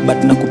artist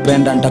but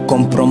nakupenda nda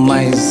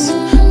compromise.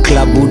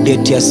 Club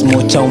date ya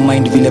smocha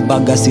umind vile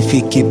baga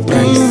sifiki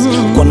price.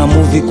 Kona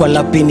movie kwa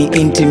lapini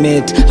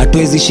intimate.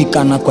 Hatuwezi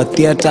shikana kwa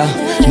theater.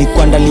 Ni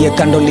kuandalie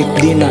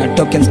candlelit dinner.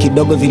 Tokens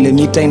kidogo vile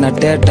mita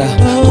inateta.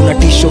 Kuna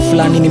tisho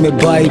flani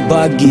nimebuy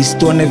baggies.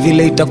 Tuone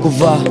vile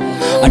itakuvaa.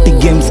 Ati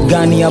games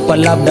gani hapa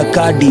labda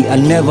kadi.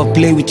 I'll never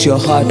play with your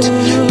heart.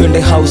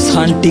 Twende house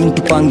hunting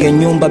tupange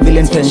nyumba bila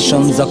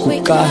intention za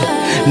kukaa.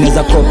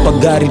 Neza kopa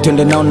gari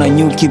twende nao na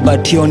nyuki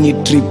but hiyo ni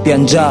trip ya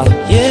njaa.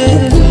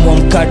 Ugumu wa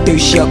mkate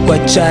ushia kwa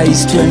chai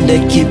twende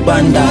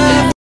kibanda.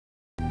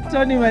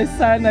 Tony, my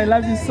son, I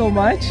love you so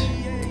much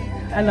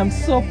and I'm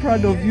so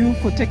proud of you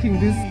for taking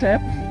this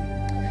step.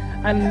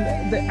 And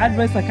the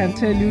advice I can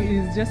tell you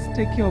is just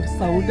take care of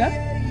Sauda.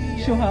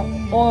 Show her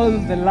all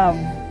the love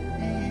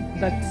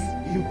that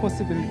you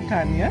possibly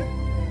can, yeah?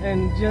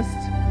 and just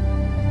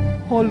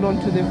hold on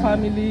to the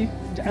family.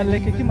 And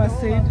like Hekima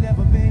said,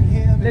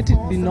 let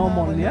it be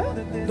normal, yeah?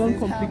 Don't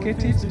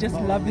complicate it, just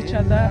love each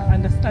other,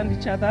 understand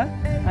each other,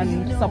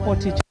 and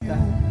support each other.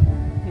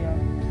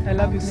 Yeah. I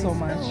love you so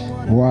much.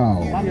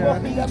 Wow.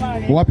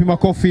 Yeah. Wapi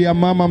makofi ya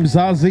mama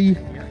mzazi,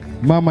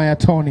 mama ya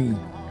Tony.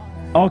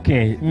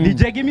 Okay,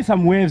 DJ, give me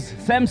some waves.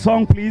 Same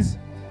song, please.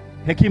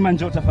 Hekima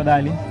njoo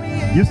tafadhali.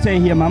 You stay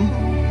here, mom.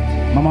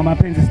 Mama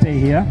mapenzi, stay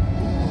here.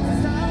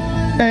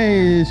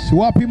 Hey,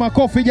 wapi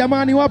makofi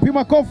jamani, wapi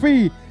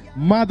makofi.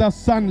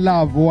 Mother-son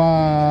love,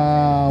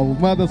 wow.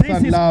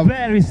 Mother-son love. This is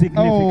very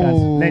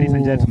significant, ladies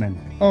and gentlemen.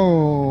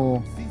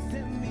 Oh,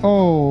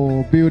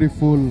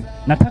 beautiful.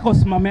 Nataka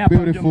usimame hapa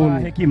mjomba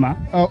Hekima.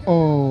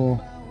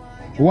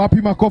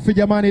 Wapi makofi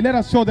jamani. Let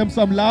us show them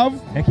some love.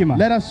 Hekima.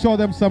 Let us show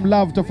them some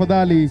love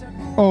tafadhali.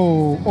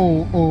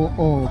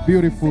 Oh,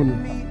 beautiful.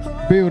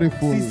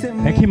 Beautiful.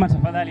 Hekima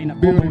tafadhali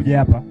nakuomba uje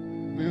hapa.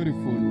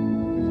 Beautiful.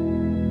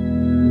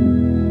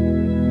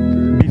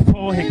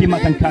 Before Hekima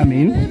can come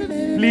in,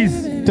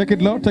 please take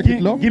it low,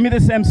 it low. Give me the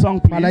same song,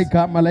 please.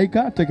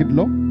 Malaika, take it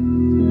low.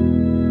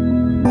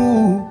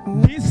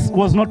 This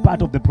was not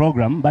part of the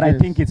program, but I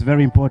think it's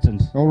very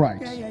important. All right.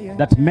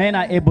 That men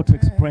are able to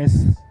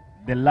express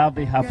the love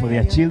they have for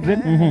their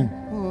children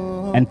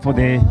and for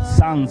the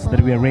sons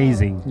that we are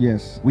raising.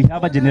 Yes. We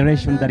have a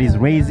generation that is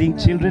raising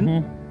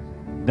children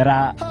that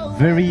are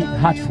very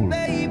hurtful.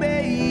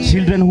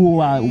 Children who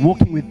are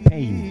walking with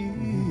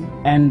pain.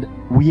 And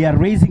we are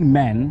raising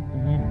men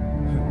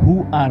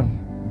who are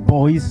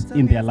boys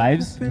in their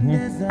lives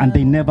and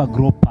they never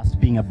grow past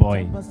being a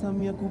boy.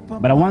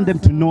 But I want them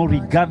to know,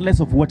 regardless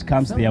of what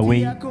comes their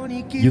way,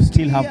 you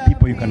still have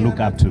people you can look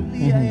up to.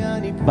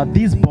 But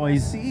these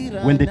boys,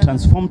 when they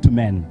transform to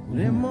men,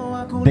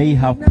 they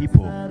have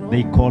people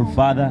they call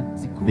father,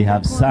 they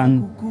have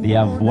son, they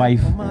have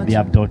wife, they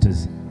have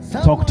daughters.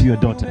 Talk to your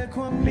daughter,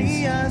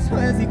 please.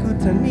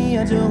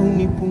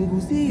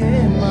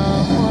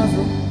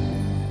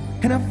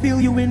 And I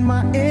feel you in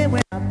my air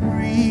when I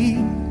breathe.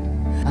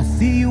 I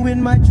see you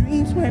in my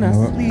dreams when I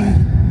sleep.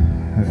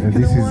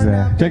 This is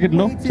take it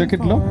low.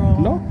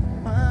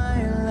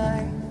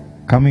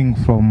 Coming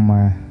from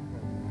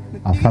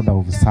a father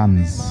of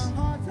sons.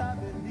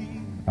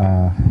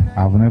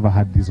 I've never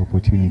had this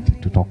opportunity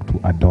to talk to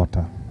a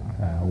daughter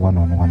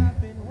one-on-one,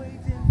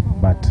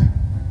 but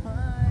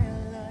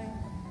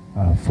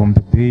from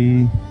the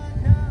day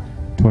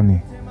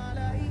Tony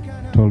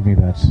told me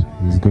that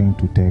he's going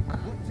to take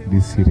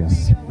this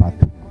serious path,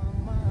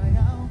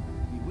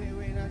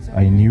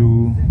 I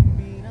knew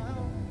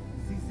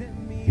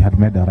he had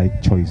made the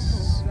right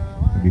choice,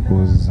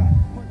 because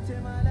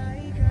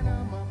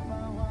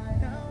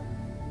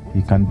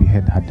he can be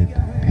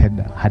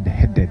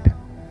hard-headed,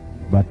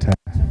 but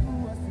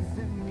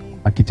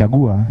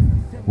akichagua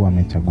huwa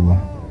amechagua.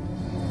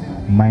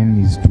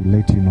 Mine is to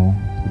let you know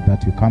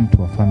that you come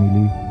to a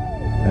family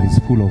that is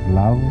full of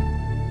love.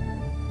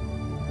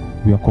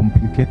 We are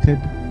complicated,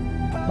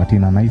 but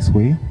in a nice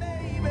way,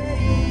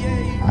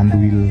 and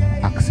we'll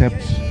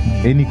accept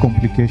any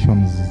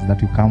complications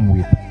that you come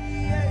with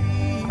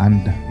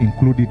and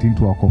include it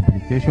into our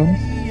complications.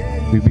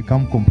 We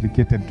become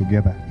complicated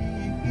together,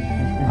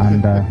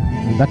 and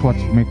that's what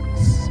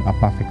makes a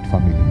perfect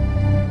family.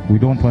 We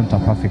don't want a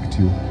perfect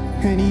you.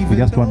 We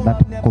just want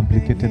that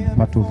complicated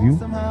part of you,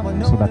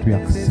 so that we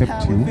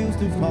accept you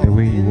the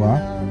way you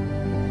are,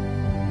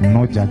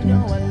 no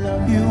judgment.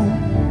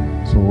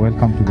 So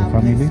welcome to the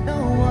family,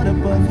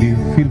 and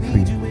feel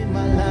free.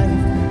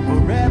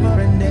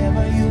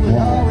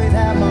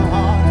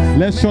 Wow.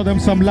 Let's show them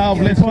some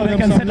love. Let's show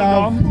them some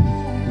love.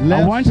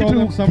 I want you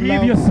to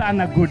give your son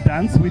a good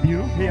dance with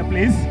you. Here,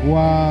 please.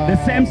 Wow. The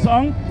same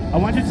song. I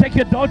want you to take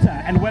your daughter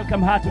and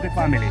welcome her to the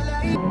family.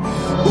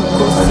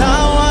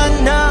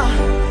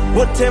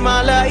 Wote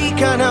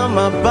malaika na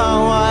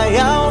mabawa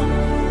yao,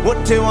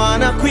 wote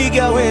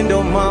wanakuiga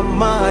wendo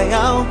mama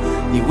yao.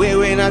 Ni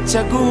wewe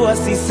nachagua,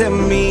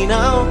 sisemi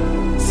nao,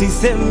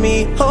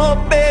 sisemi oh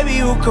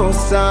baby uko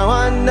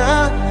sawa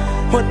na.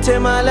 Wote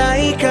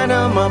malaika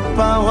na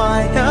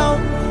mabawa yao,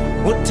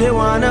 wote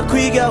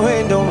wanakuiga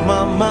wendo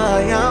mama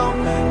yao.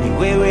 Ni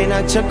wewe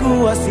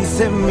nachagua,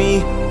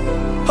 sisemi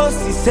oh,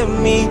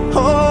 sisemi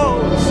oh,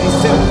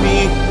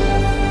 sisemi.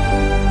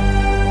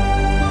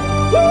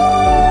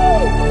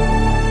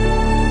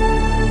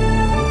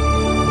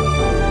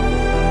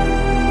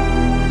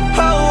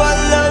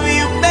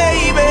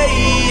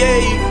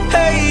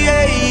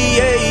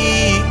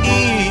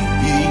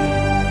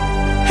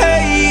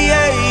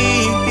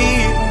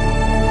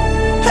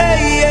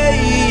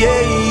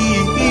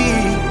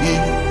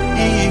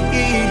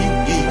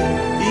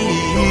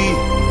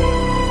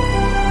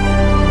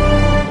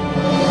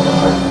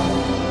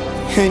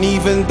 And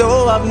even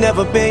though I've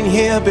never been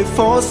here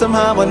before,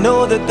 somehow I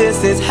know that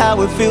this is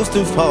how it feels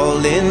to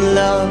fall in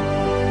love.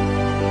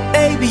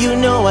 Baby, you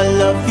know I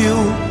love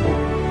you.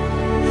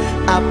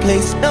 I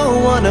place no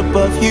one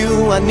above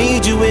you. I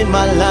need you in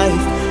my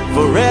life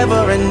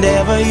forever and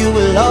ever. You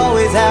will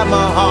always have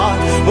my heart.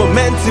 We're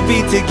meant to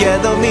be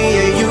together, me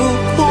and you.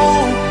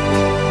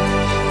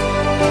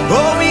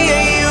 oh me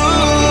and you.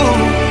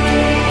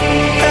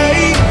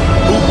 Hey,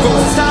 uko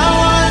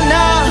sawa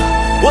na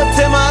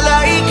wote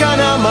malaika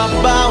na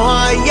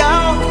mabawa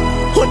yao,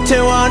 wote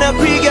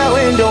wanapiga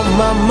wendo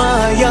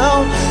mama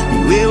yao.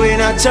 Ni wewe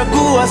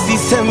nachagua,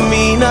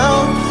 sisemi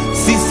nao,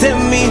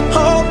 sisemi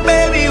oh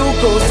baby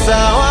uko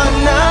sawa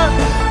na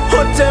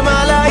wote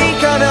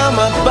malaika na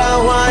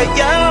mabawa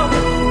yao,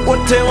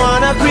 wote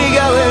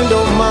wanapiga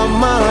wendo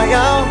mama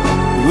yao.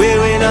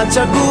 Wewe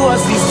nachagua,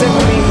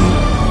 sisemi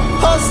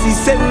oh,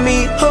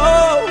 sisemi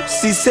oh,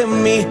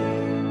 sisemi.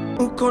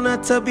 Uko na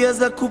tabia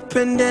za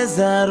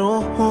kupendeza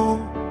roho,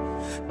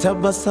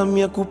 tabasamu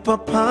ya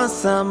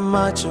kupapasa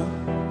macho,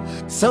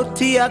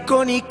 sauti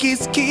yako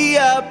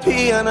nikisikia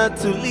pia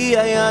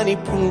natulia, yani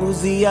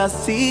punguzi ya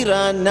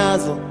hasira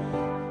nazo.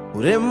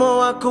 Urembo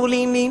wako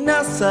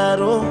ulininasa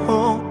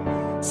roho,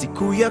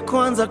 siku ya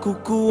kwanza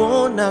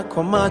kukuona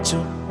kwa macho,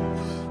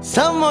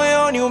 sa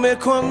moyoni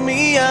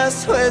umekwamia,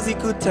 siwezi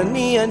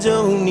kutania,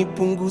 njoo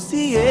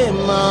unipunguzie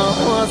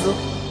mawazo.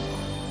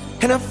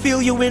 And I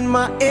feel you in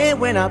my air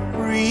when I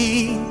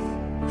breathe,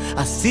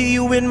 I see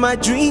you in my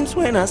dreams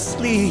when I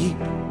sleep.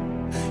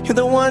 You're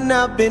the one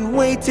I've been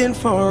waiting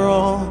for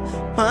all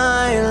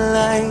my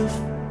life.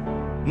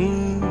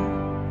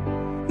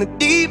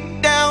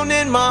 Deep down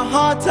in my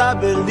heart I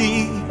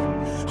believe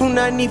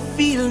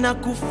unanifeel na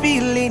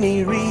kufeel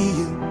ni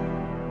real,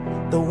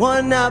 the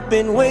one I've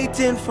been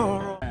waiting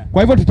for.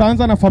 Kwa hivyo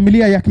tutaanza na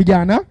familia ya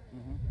kijana.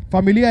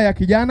 Familia ya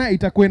kijana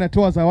itakuwa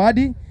inatoa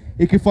zawadi,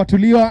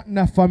 ikifuatiliwa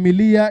na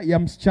familia ya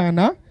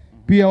msichana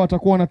pia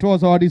watakuwa wanatoa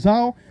zawadi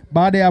zao.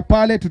 Baada ya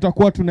pale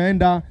tutakuwa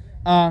tunaenda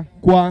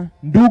kwa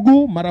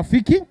ndugu,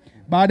 marafiki.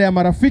 Baada ya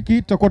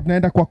marafiki tutakuwa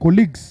tunaenda kwa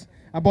colleagues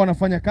ambao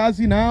wanafanya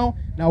kazi nao,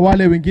 na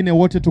wale wengine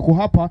wote tuko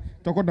hapa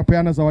tutakuwa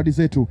tunapeana zawadi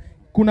zetu.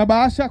 Kuna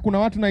bahasha, kuna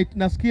watu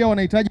nasikia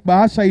wanahitaji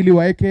bahasha ili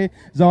waeke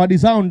zawadi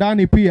zao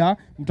ndani, pia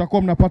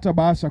mtakuwa mnapata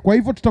bahasha. Kwa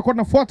hivyo tutakuwa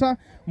tunafuata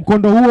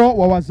mkondo huo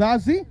wa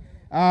wazazi.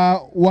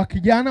 Wa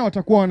kijana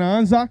watakuwa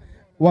wanaanza,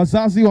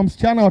 wazazi wa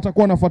msichana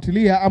watakuwa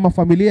wanafuatilia, ama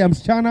familia ya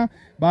msichana.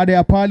 Baada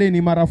ya pale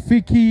ni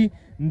marafiki,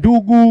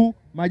 ndugu,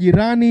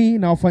 majirani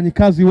na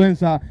wafanyikazi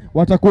wenza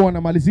watakuwa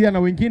wanamalizia, na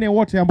wengine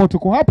wote ambao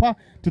tuko hapa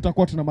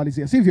tutakuwa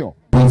tunamalizia, sivyo?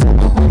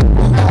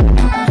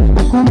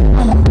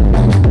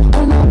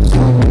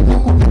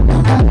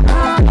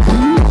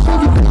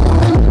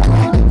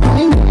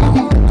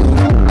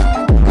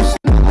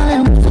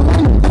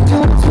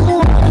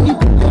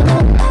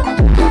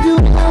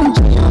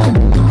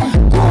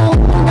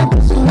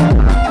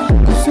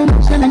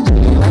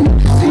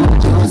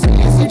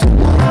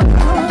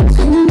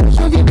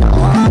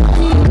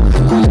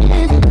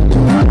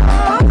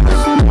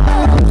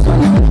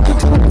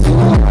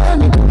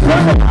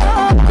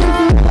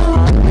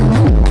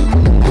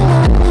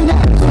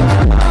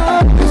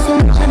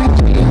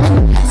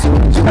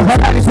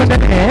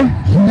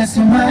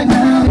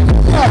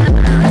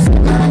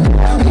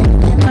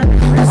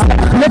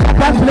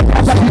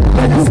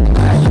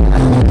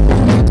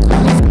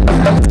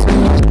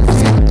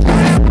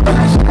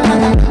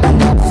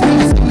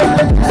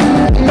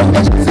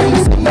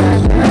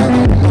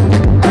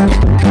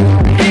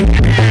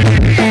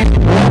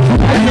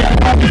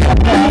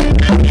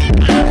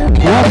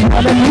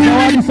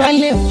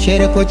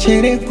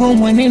 Chereko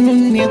mwanenu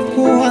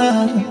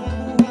nimekuwa,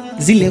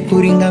 zile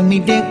kuringa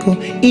mideko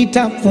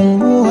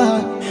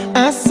itapungua.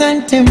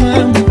 Asante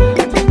mama,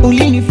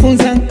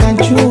 ulinifunza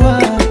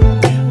nkajua.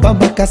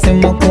 Baba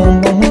kasema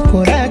kuomba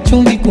mkora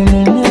chumbi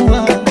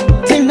kununua.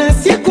 Tena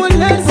siku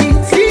nazi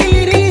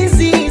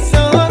sirizi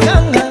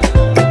sawaganga,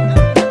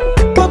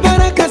 kwa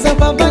baraka za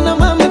baba na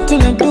mama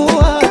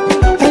tunadua.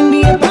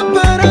 Ndiye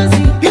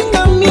paparazi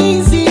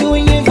pingamizi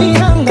wenye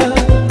viranga,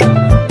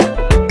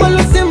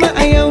 walosema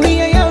ayawi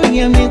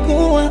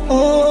yamekuwa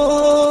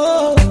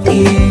oh.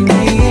 Yenga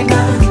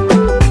yenga,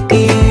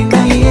 yenga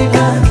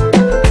yenga,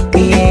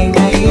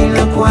 yenga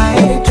yenga kwa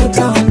etu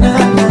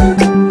taonana.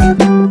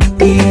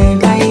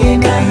 Yenga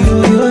yenga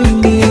yoyo,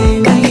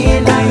 yenga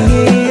yenga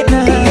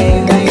yenga,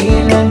 yenga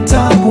yenga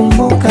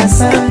nitakumbuka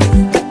sana.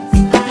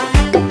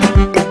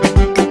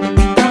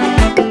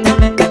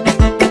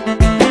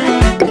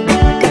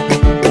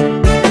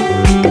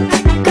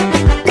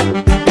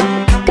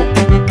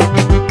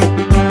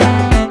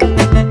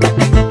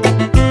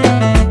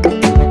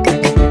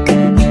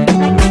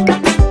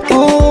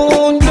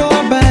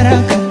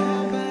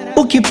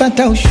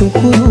 Ukipata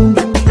ushukuru,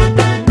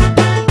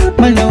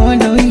 maana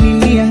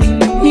wanaoililia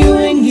ni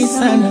wengi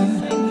sana.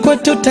 Kwa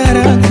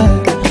tutaraka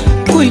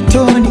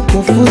kuitoa ni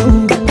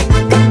kufuru.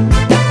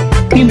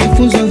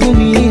 Nimefunzwa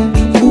vumilia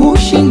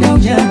ushinda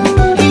ujana,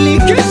 ili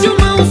kesho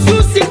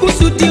mahususi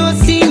kusudiwa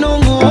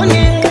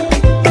sinongone.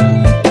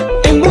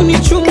 Embu ni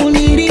chumu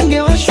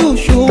niringe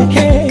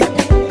washushuke,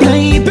 na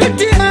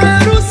ipete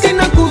harusi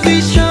na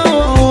kuvisha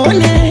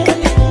waone.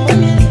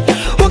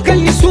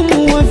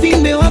 Wakalisumu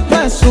wavimbe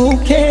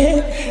wapasuke,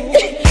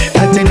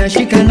 atena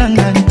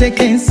shikananga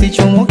nteke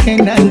sichomoke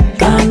ndani.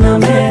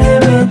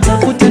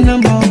 Tafuta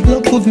namba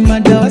wabloku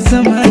vimadawa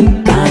samani.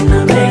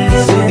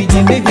 So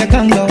vijembe vya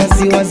kanga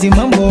wasiwazi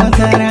mambo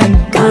hadharani.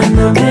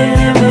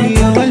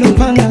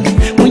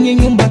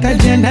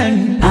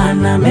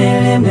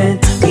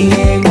 anameremeta.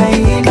 Yenga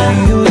yenga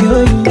yoyo,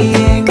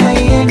 yenga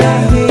yenga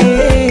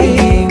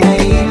yenga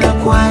yenga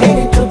kwa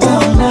heri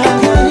tutaona.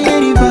 Kwa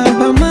heri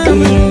baba mama.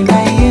 Yenga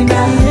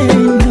yenga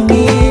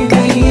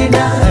yenga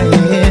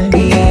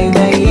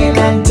yenga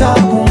yenga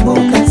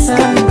nitakumbuka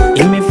sana.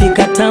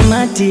 Imefika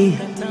tamati,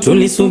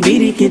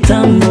 tulisubiri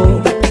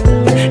kitambo.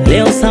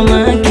 Leo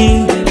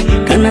samaki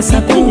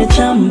kanasa kwenye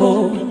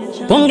chambo.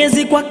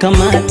 Pongezi kwa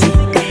kamati,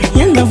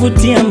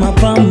 yanavutia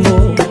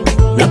mapambo.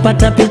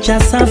 Napata picha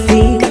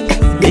safi,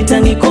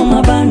 litani kwa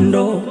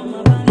mabando.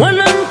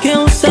 Mwanamke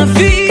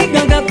usafi,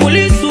 gaga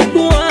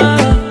kulisugua.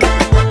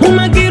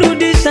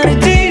 Umagirudi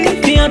sharti,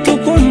 pia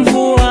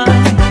tukumvua.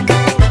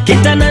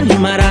 Kitana ni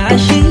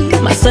marashi,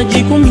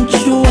 masaji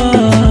kumchua.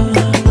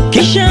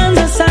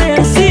 Kishaanza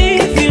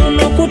sayansi,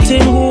 viuno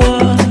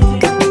kutengua.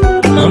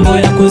 Mambo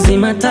ya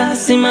kuzima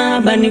tasi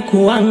mahaba ni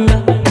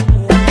kuanga.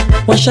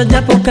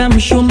 Washajapo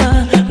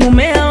kamshuma,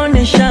 mume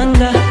aone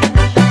shanga.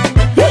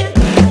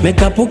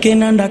 Mekapuke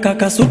nanda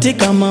kakasuti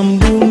kama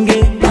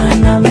mbunge.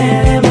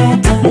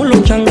 Anameremeta. Mulo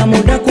changa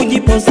muda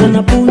kujiposa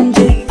na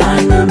punje.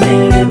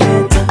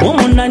 Anameremeta.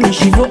 Momo ndani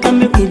shivo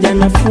amekuja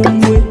na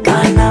fumbwe.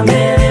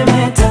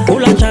 Anameremeta.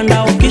 Kula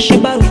chanda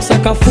ukishiba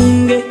ruksa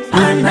funge.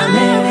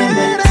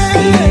 Anameremeta.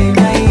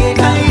 Yenga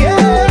yenga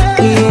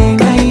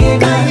yenga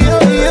yenga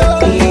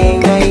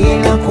yenga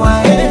yenga kwa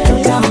heri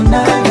tutaona.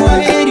 Kwa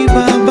heri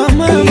baba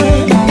mama.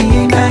 Yenga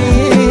yenga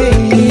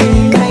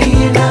yenga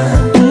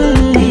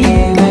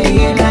yenga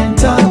yenga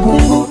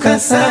nitakumbuka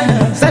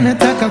sana. Sana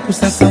taka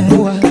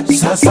kusasambua.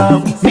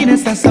 Sasambu. Mina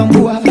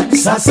sasambua.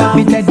 Sasambu.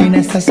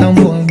 Mitadina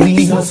sasambua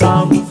mi.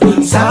 Sasambu.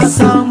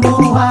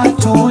 Sasambu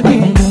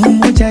watone.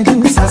 Mmoja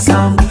juu.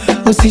 Sasambu.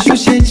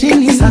 Usishushe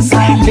chini.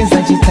 Sasambu.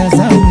 Cheza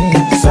jitazame.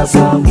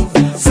 Sasambu.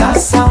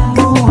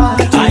 Sasambu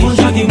watone.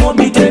 Aisha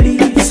kimobiteli.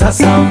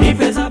 Sasambu.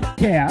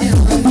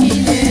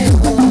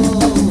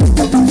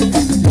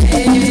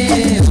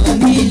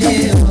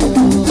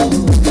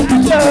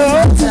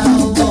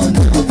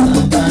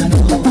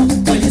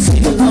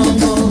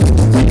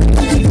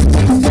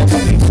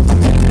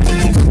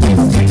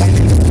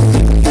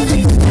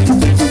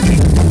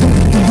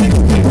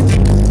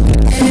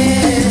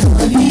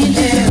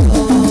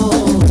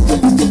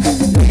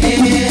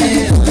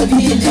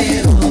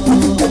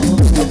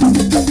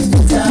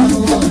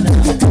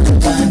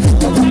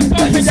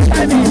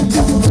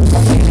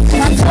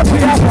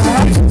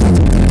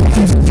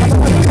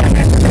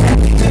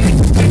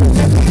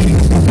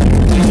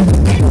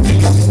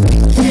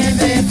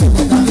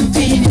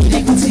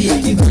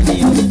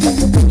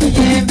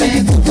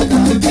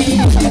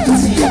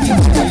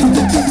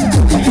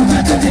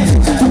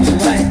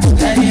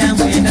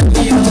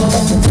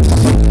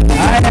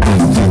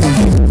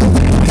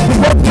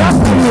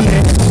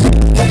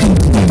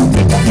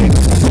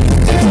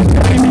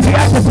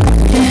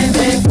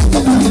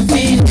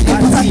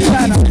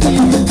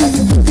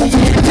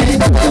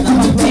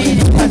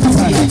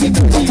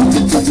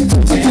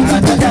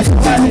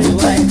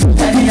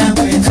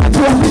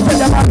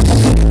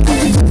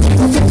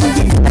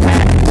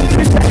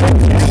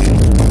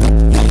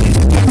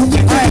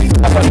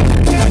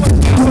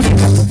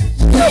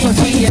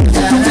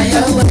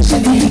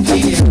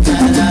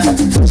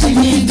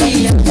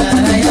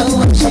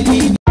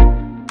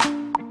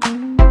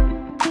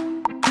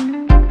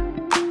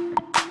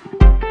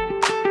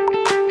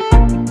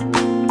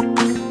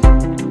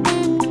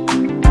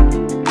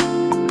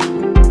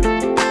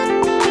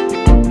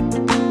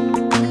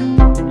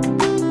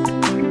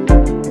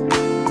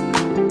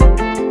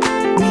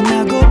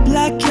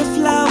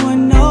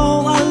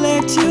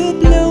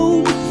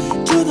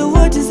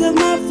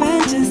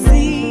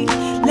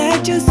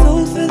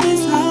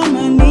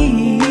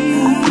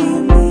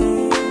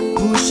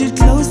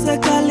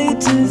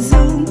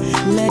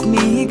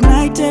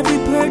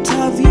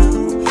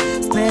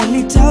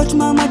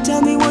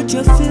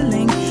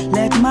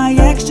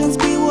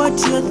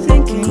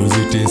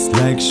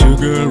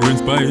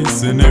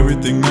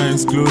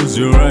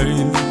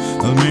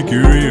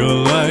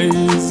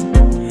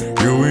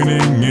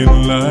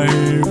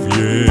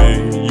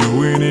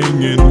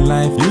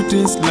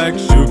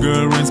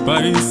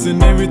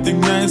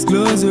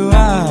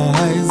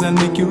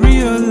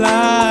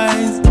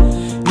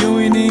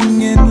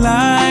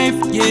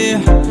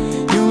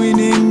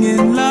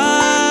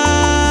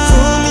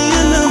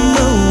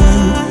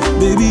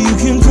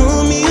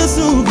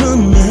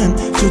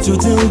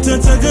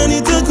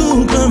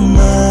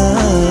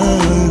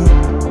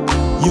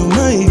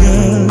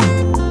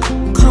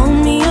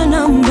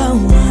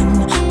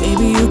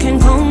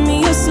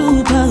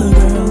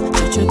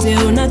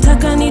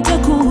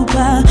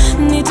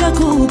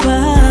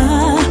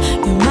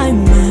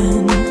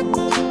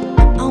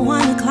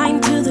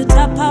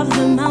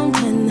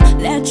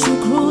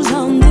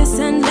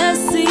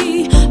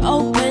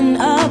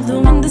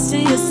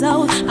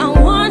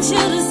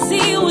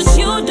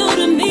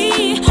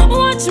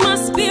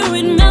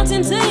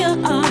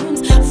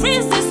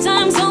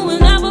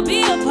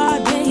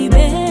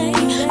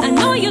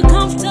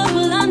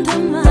 Under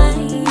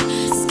my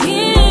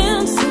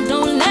skin, so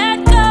don't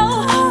let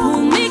go.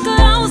 Pull me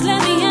close.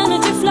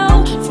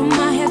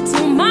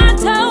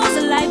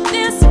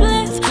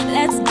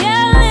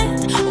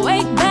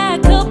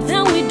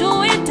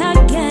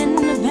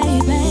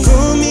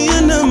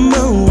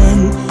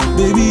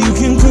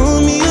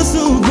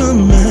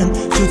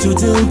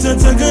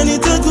 utataka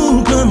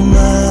nitakupa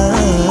ma.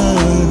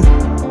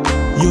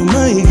 You're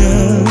my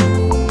girl.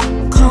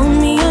 Call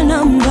me your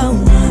number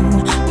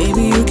one,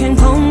 baby you can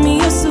call me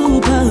your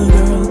super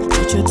girl.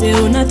 Chochote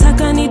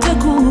unataka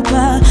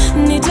nitakupa,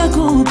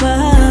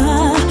 nitakupa.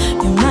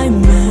 You're my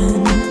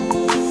man.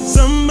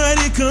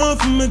 Somebody call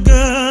for my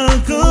girl,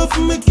 call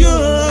for my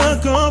cure,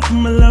 call for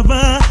my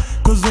lover.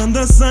 Cause when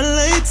the sun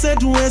lights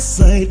at west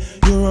side,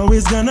 you're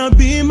always gonna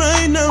be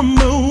my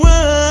number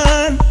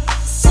one.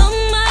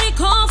 Somebody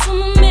call for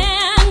my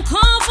man,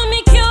 call for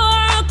me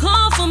cure,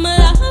 call for my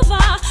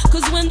lover.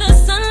 Cause when the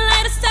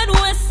sunlight is at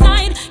west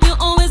side, you're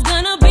always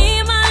gonna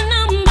be my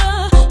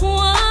number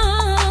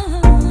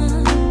one.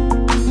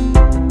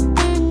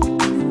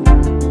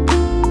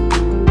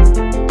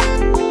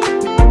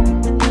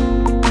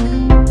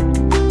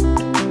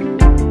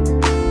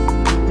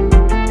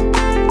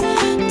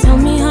 Tell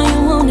me how you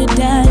want it,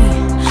 daddy.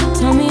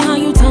 Tell me how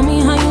you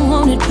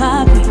want it,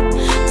 papi.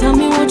 Tell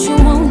me what you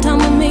want,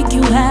 I'ma make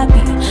you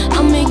happy.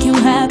 I'll make you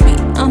happy,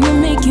 I'ma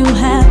make you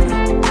happy.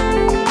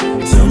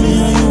 Tell me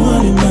how you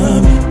want it,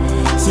 mommy.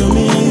 Tell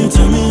me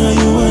how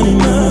you want it,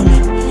 mommy.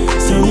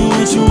 Tell me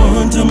what you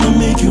want, I'ma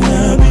make you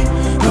happy.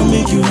 I'll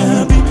make you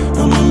happy,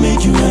 I'ma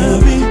make you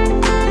happy.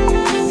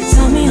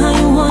 Tell me how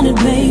you want it,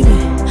 baby.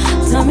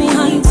 Tell me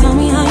how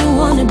you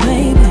want it,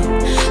 baby.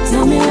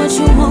 Tell me what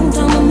you want,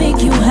 I'ma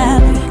make you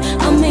happy.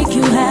 I'll make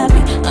you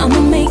happy, I'ma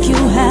make you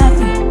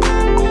happy.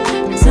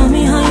 Tell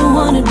me how you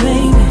want it,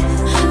 baby.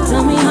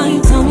 Tell me how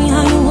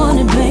you want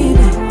it,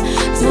 baby.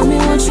 Tell me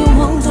what you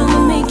want, I'ma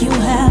make you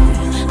happy.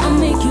 I'll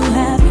make you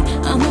happy,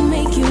 I'ma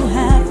make you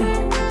happy.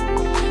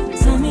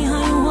 Tell me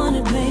how you want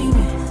it,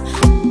 baby.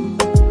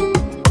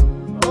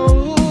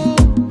 Oh,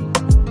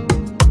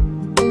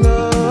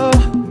 no.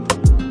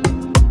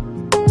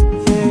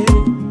 Yeah.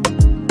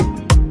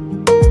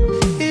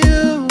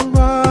 You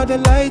are the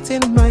light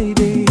in my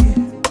day.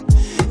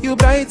 You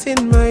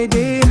brighten my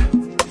day.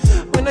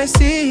 When I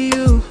see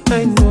you,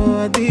 I know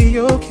I'll be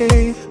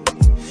okay.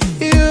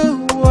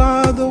 You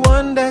are the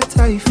one that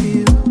I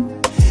feel,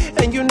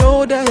 and you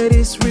know that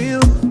it's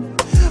real.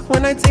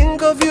 When I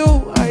think of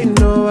you, I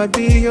know I'll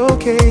be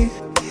okay.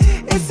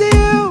 It's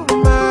you,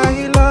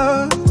 my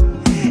love.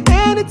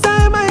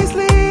 Anytime I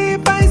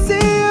sleep, I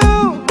see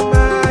you,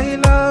 my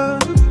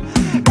love.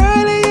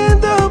 Early in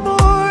the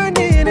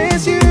morning,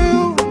 it's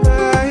you,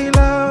 my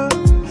love.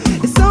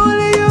 It's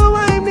only you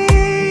I'm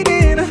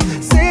needing.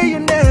 Say you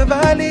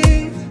never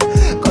leave,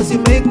 cause you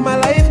make my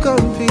life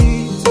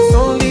complete. It's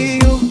only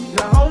you,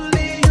 not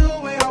only you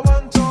where I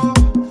want to.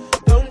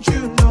 Don't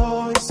you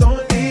know it's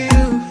only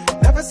you.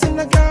 Never seen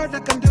a girl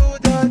that can do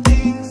the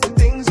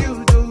things you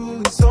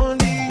do. It's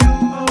only you,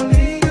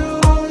 only you,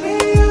 only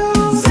you.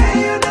 Say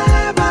you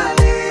never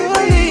leave,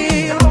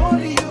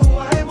 only you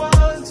I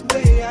want,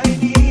 babe, I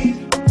need.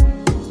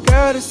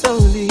 Girl, it's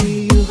only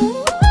you.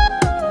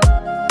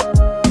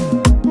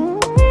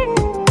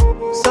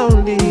 It's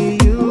only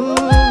you.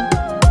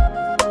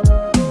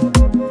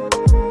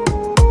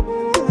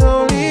 It's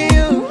only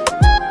you.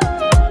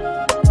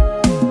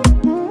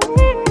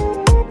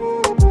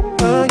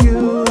 Oh,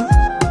 you.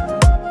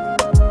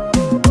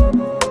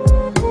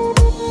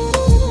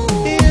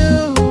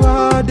 You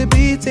are the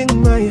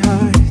beating my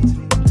heart.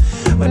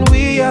 When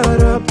we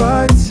are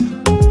apart,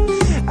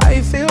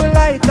 I feel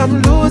like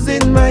I'm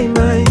losing my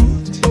mind.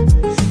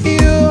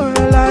 You're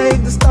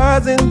like the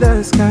stars in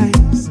the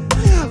skies.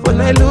 When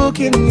I look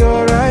in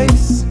your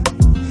eyes,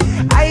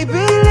 I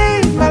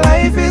believe my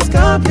life is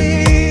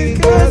complete.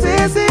 Cause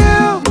it's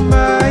you,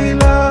 my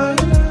love.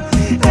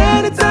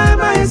 Anytime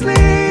I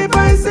sleep,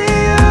 I see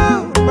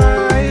you,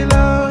 my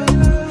love.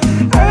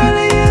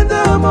 Early in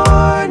the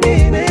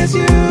morning, it's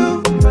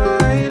you,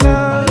 my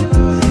love.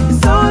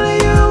 It's only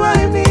you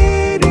I'm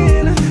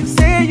needing.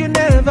 Say you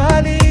never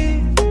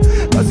leave,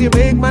 cause you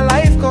make my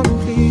life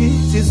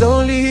complete. It's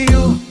only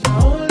you,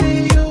 only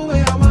you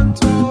where I want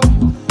to.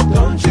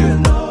 Don't you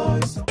know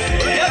it's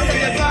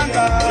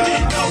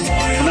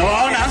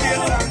Unawaona?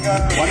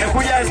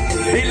 Wamekuja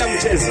bila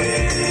mchezo.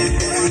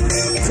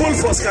 Full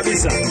force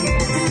kabisa.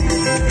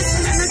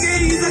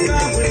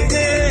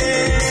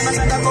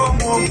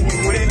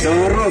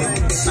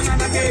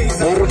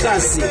 Doro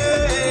kasi.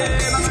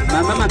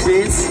 Mama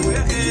mapenzi.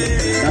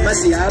 Mama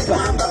si hapa.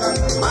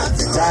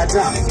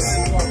 Tata.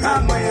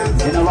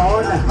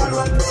 Unawaona?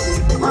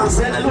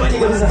 Sana luani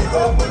kabisa.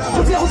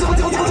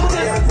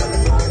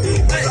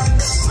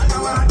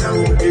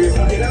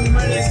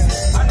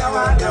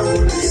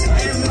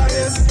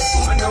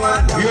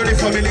 Hiyo ni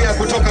familia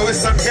kutoka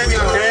Western Kenya.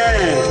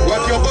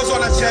 Wakiongozwa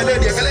na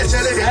Chaledi. Angalia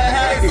Chaledi.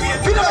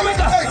 Bila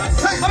wameka.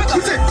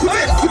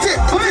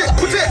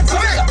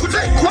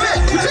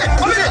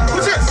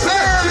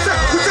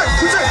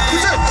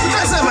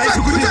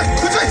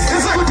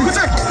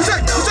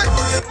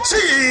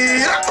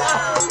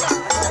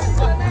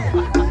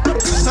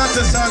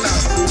 Asante sana.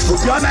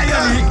 Ukiona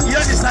hiyo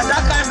ni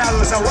sadaka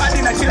na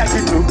zawadi na kila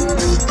kitu.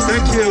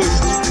 Thank you.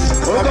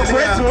 Huko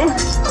kwetu.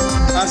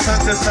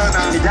 Asante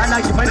sana. Kijana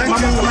akifanya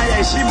mambo kama ya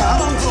heshima.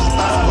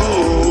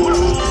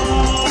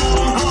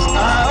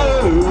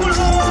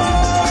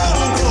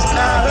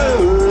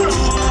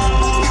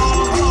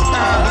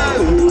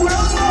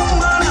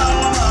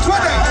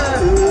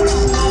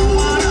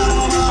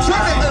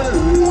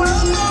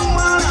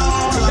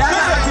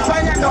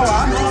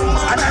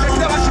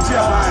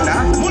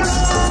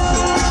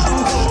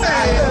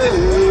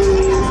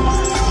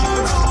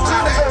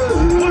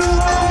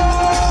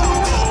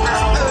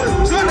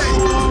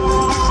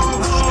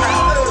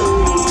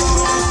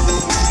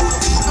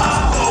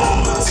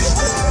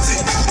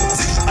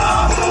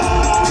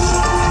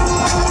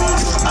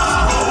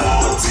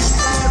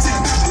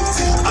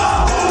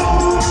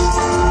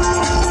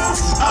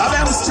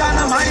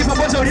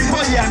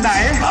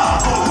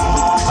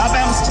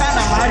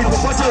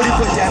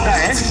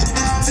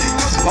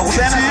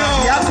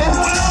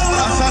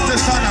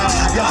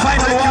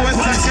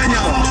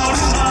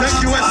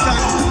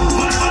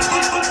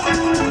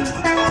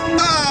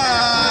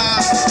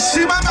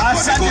 Simama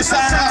kwa miguu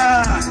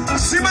sasa.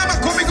 Simama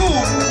kwa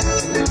miguu.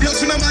 Ndio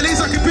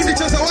tunamaliza kipindi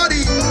cha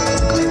zawadi.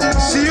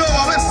 Sio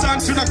wa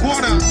Western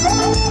tunakuona.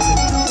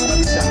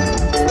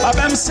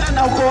 Baba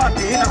msichana uko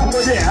wapi?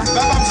 Nakungojea.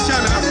 Baba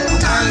msichana.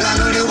 Mkanga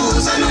nule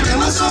buza nule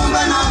masumba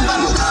namba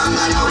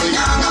mkanga na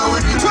wenyanga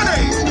uri. Twende.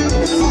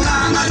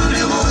 Mkanga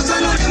nule buza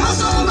nule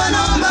masumba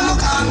namba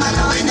mkanga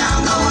na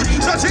wenyanga uri.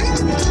 Tati.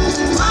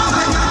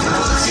 Mama nyanga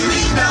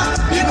rosilida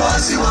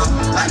ibosiwa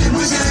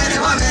alimujere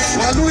wame.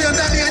 Waluya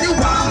ndani ya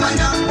nyumba. Mama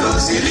nyanga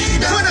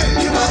rosilida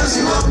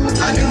ibosiwa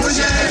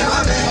alimujere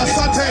wame.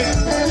 Asante.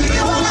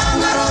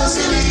 Mama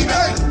rosilida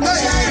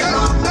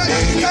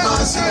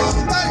ibosiwa.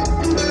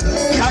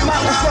 Kama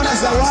uko na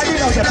zawadi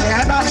na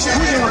utapeana,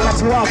 huu ni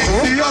wakati wako.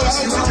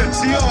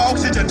 Sio wa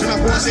oxygen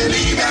tunakuwa.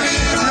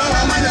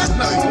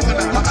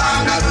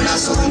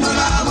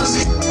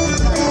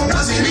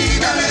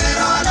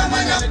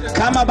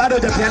 Kama bado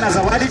hujapeana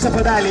zawadi,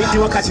 tafadhali ni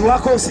wakati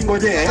wako,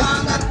 usingojee.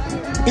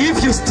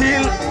 If you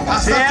still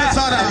there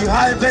and you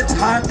haven't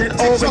handed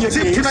over your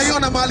gifts,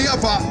 tunaiona mahali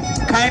hapa.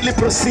 Kindly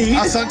proceed.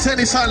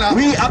 Asanteni sana.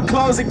 We are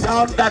closing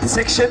down that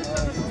section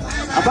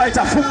ambayo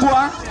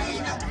itafungwa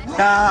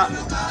na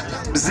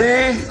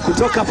mzee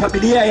kutoka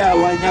familia ya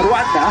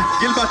Wanyarwanda.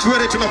 Gilbert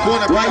Were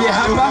tunakuona waje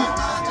hapa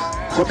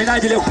kwa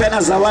minajili ya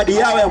kupeana zawadi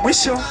yao ya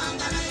mwisho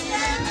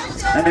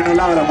na neno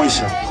lao la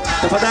mwisho.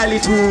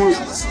 Tafadhali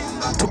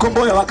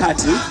tukomboe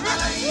wakati.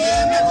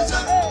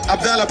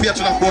 Abdalla pia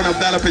tunakuona.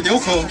 Abdalla penye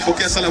huko,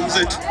 pokea salamu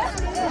zetu.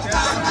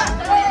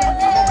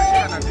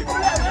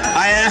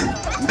 Haya,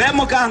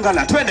 Mbemo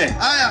Kangala, twende.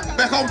 Haya,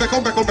 beko.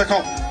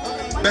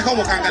 Beko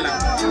Mukangala.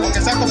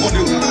 Ongeza kwa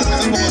volume.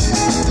 Mukangala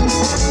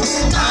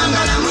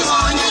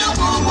mwonye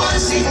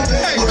lukubosi.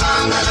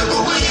 Mukangala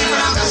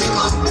kukwira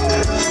kasiko.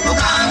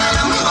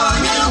 Mukangala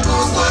mwonye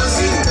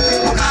lukubosi.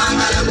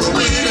 Mukangala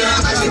kukwira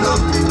kasiko.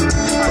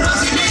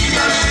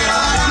 Rosilida lera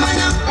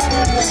alamanya.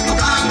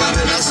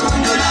 Mukangala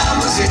nasundula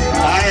musi.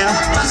 Haya.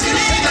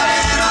 Rosilida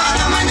lera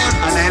alamanya.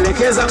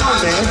 Anaelekeza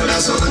ng'ombe.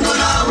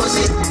 Nasundula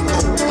musi.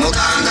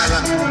 Mukangala.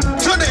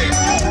 Twende.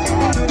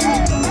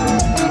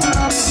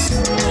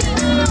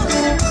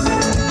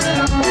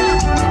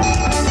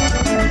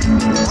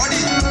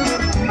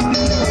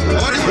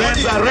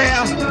 Friends are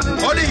rare.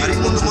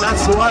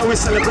 That's why we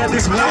celebrate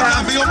this very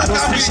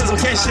auspicious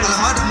occasion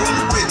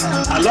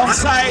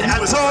alongside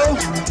Antony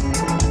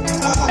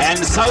and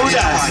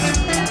Sauda.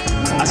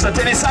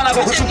 Asanteni sana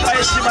kwa kutupa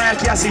heshima ya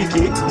kiasi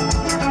hiki.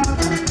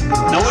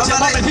 Na wote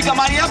ambao wamefika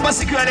mahali hapa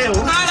siku ya leo.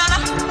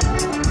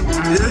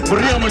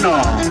 Urio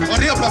mno.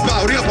 Urio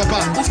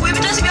papa.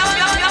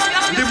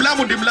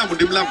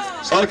 Ndimlamu.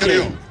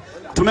 Okay.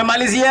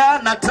 Tumemalizia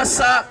na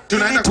sasa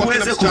tunaenda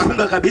tuweze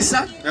kufunga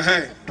kabisa.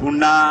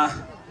 Tuna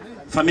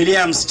familia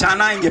ya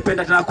msichana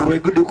ingependa tena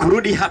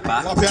kurudi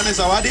hapa. Wapeane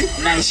zawadi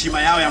na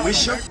heshima yao ya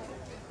mwisho.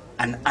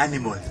 An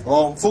animal.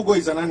 Mfugo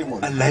is an animal.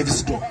 A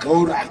livestock.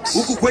 All right.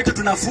 Huku kwetu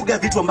tunafuga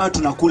vitu ambavyo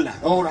tunakula.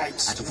 All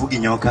right. Hatufugi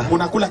nyoka.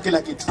 Unakula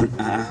kila kitu.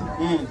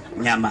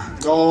 Nyama.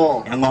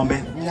 Ya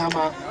ng'ombe.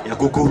 Nyama. Ya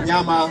kuku.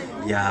 Nyama.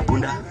 Ya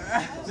punda.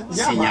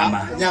 Si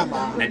nyama.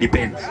 Na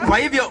depend. Kwa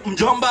hivyo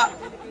mjomba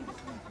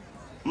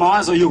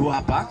Mawazo yuko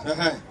hapa.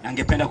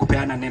 Angependa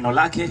kupeana neno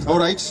lake. All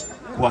right.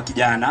 Kwa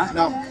kijana.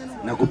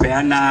 Na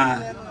kupeana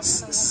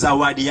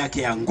zawadi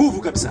yake ya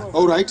nguvu kabisa.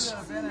 All right.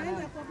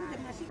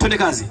 Twende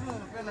kazi.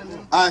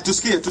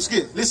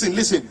 Tusikie.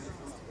 Listen.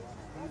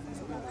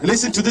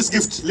 Listen to this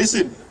gift.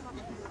 Listen.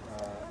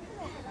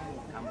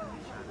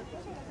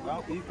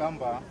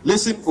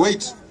 Listen,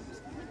 wait.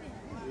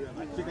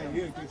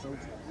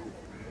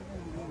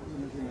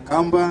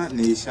 Kamba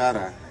ni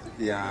ishara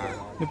ya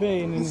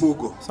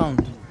mfugo.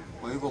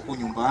 Kwa hivyo kwa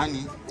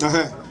nyumbani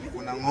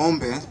kuna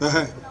ng'ombe,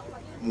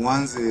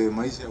 muanze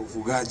maisha ya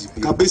ufugaji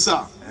pia.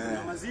 Kabisa.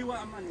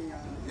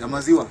 Ya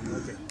maziwa.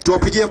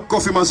 Tuwapigie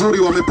makofi mazuri,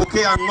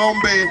 wamepokea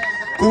ng'ombe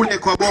kule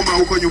kwa boma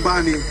huko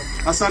nyumbani.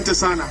 Asante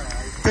sana.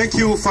 Thank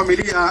you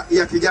familia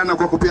ya kijana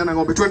kwa kupeana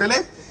ng'ombe.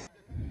 Tuendelee.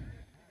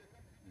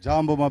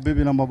 Jambo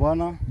mabibi na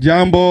mabwana.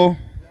 Jambo.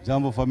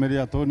 Jambo familia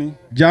ya Tony.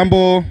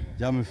 Jambo.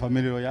 Jambo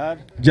familia Royal.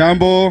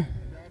 Jambo.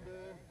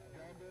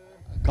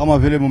 Kama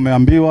vile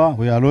mumeambiwa,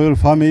 we are royal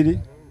family.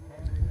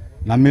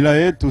 Na mila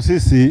yetu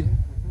sisi,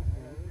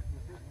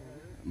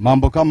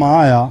 mambo kama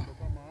haya,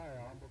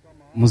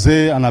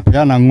 mzee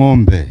anapeana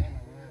ng'ombe.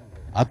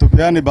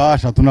 Hatupeani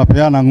bahasha,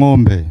 tunapeana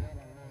ng'ombe.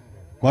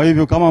 Kwa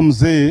hivyo kama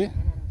mzee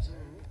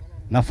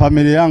na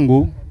familia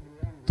yangu,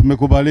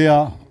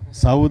 tumekubalia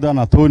Sauda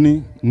na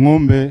Tony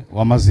ng'ombe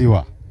wa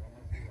maziwa.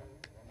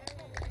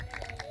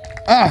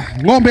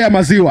 Ng'ombe ya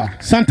maziwa.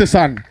 Asante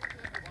sana.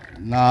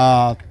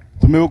 Na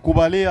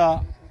tumekubalia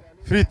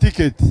free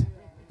ticket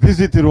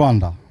visit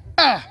Rwanda.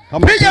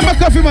 Piga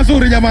makofi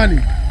mazuri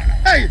jamani.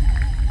 Hey.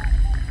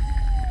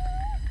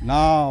 Na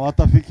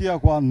watafikia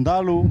kwa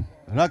Ndalu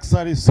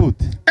luxury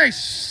suit.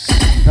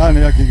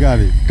 Ndani ya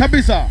Kigali.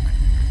 Kabisa.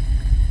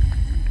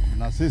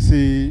 Na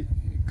sisi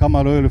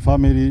kama royal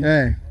family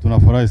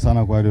tunafurahi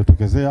sana kwa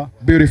yaliyotokezea.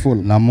 Beautiful.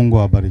 Na Mungu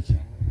awabariki.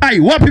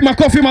 Wapi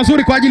makofi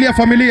mazuri kwa ajili ya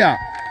familia.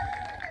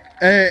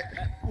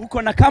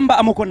 Uko na kamba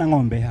ama uko na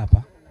ng'ombe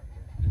hapa?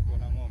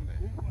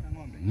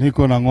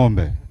 Niko na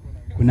ng'ombe.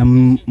 Kuna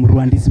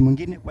mruandisi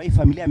mwingine kwa hii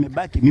familia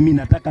amebaki. Mimi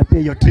nataka pia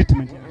hiyo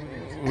treatment.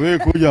 Wewe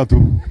kuja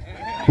tu.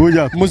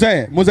 Kuja.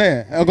 Mzee,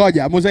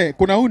 ngoja, mzee.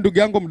 Kuna huyu ndugu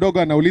yangu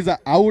mdogo anauliza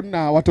au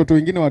na watoto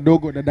wengine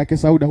wadogo dadake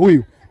Sauda.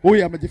 Huyu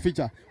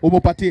amejificha.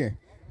 Umupatie.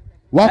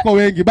 Wako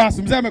wengi.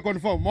 Basi mzee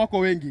ameconfirm wako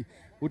wengi.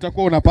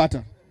 Utakuwa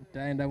unapata.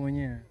 Utaenda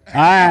mwenyewe.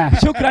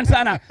 Shukran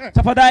sana.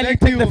 Tafadhali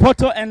take the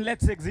photo and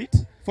let's exit.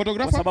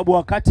 Photographer? Kwa sababu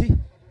wakati.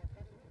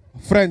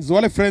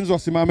 Wale friends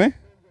wasimame.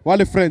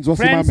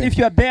 Friends, if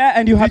you are there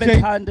and you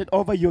haven't handed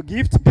over your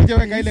gift,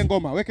 weka ile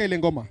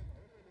ngoma.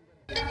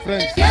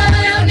 Friends.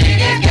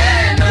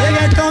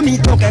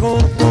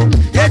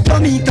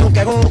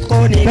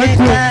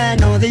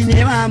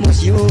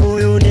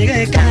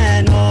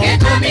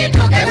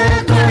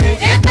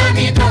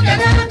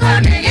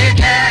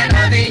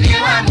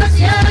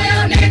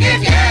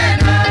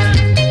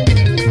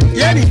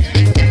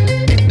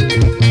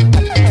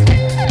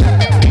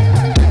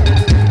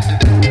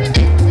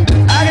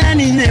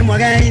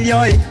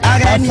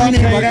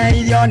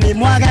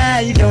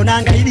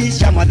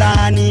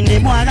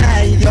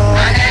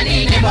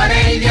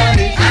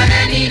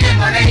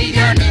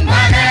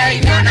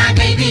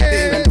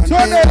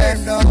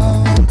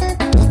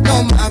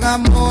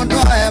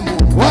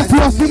 Watu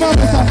wasimame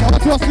sasa.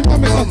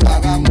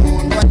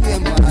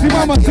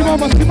 Simama.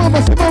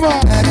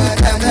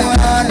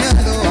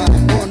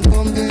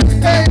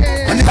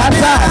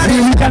 Sasa,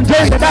 we can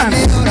join the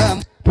dance.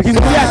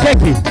 Tukingoja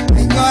keki.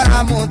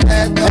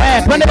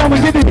 Twende kwa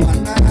mwingine.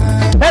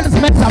 Let's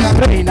make some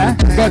rain,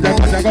 Ngoja.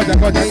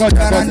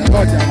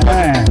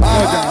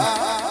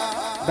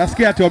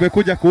 Nasikia ati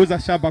wamekuja kuuza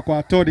shamba kwa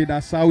Antony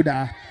na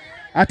Sauda.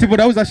 Ati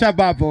mnauza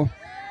shamba hapo.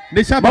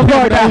 Ni shamba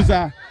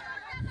mnauza.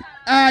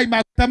 Ai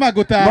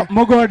maguta.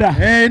 Mogoda.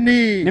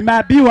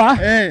 Nimeambiwa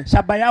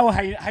shamba yao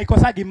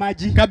haikosagi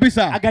maji.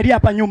 Kabisa. Angalia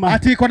hapa nyuma.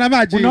 Ati iko na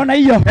maji. Unaona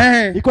hiyo?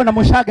 Iko na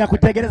mshaga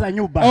kutengeneza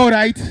nyumba.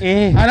 Alright.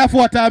 Alafu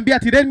wataambia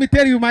ati let me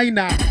tell you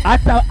maina.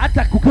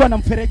 Hata kukiwa na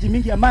mfereji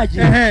mingi ya maji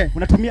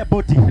unatumia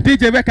boti.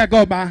 DJ weka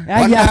goma.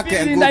 Let's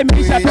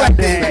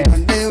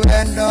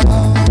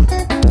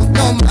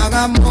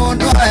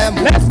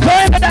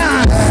join the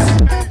dance.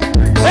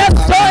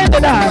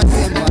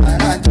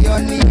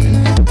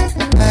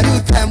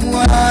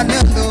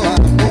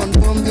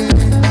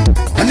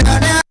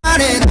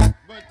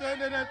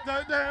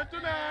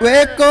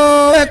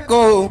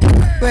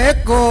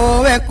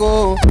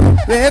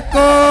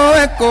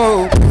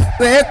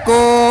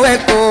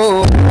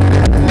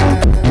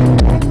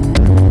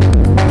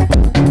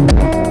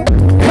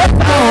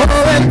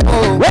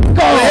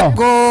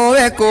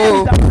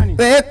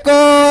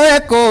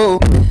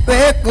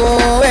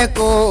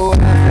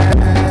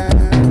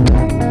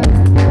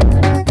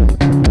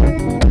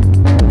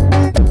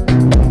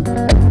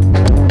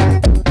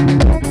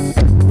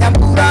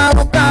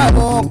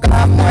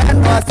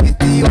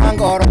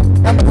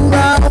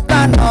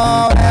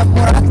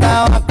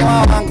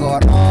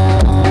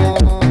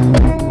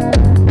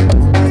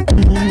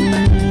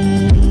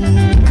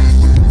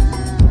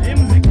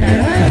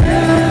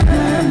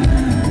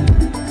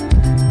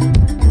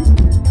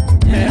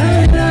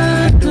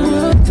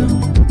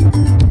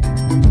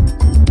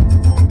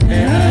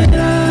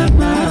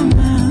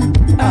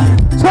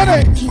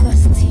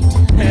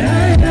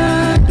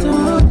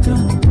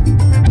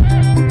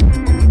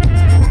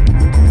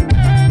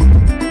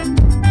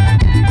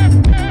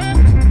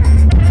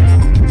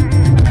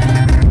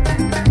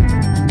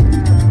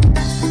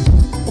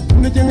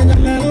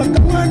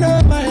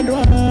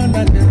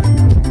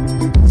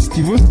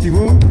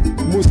 Stivo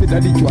mose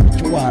dadi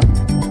chwar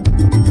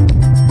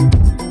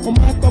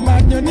Omako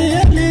manyoni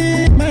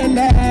eli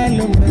menda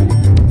lumbe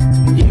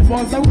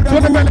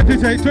Twende mbele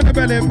DJ, twende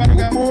mbele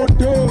paruga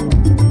moto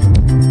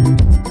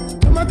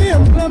Mabia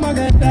mkama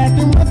gata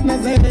timas na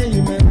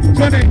zeime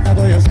Twende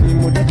Adoyo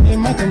simu dati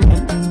matema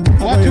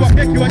Watu wa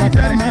keki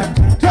wajitayarishe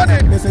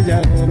Twende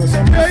Meseja ero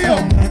sama Hiyo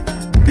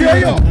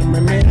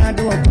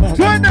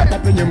Twende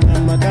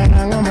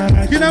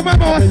Kina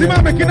mama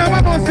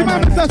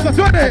wasimame sasa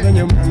twende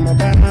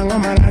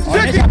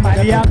Shiki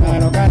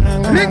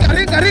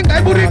Ringa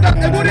Ebu ringa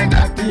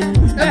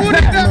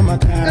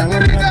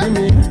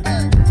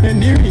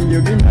Endi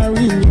winyo gima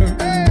winyo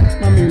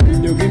Mami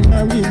winyo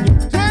gima winyo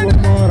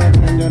Uomoro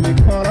kanyo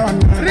ni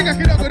korona Ringa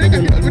kidogo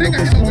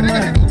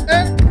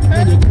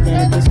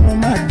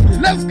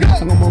Let's go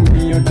Angomo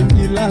miyo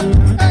tingilala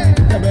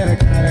Kabere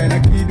kare na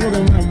kidogo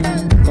mamu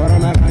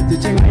Korona raji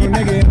chengu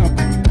nege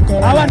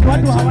Hawa ni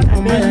watu hawana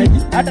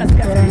deni hata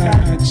sikia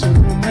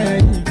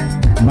serikali.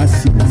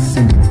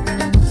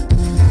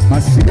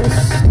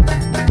 Masigos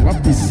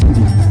wapi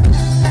siri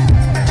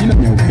kila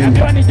nyauke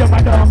ndio ni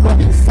jamaa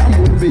wangu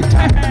Samuel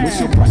Beta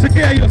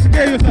sikia hiyo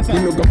sasa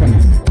ndio gavana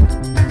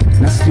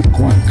Nasri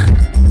Kwak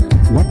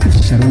wapi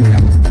Sharon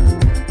yangu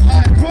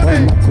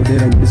kwa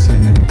kodera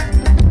udisene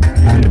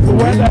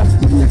alipoenda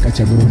ya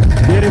kachaguru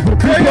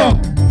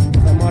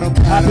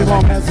Happy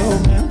moment.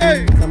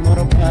 Hey.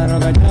 Samoro paro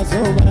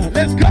gajasoba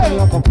Let's go.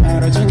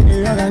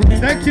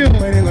 Thank you.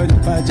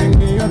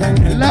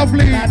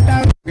 Lovely.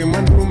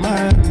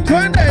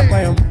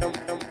 Twende.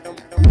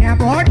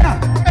 Nyaboda.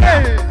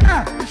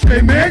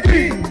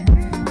 Shemeji.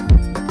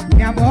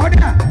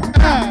 Nyaboda.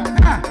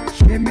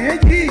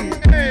 Shemeji.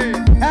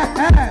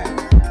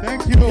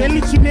 Thank you.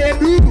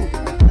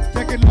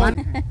 Take it long.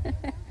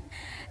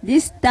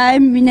 This time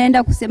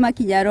minaenda kusema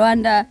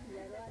Kinyarwanda,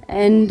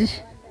 and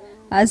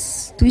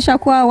as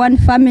tuishakuwa one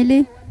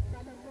family,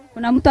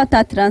 kuna mtu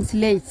ata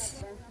translate.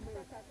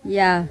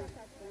 Yeah.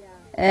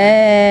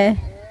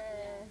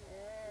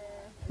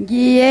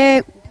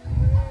 Ngiye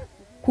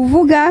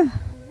kuvuga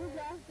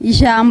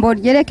ijambo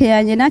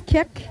ryerekeranye na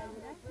cake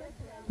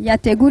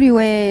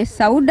yateguriwe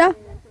Sauda.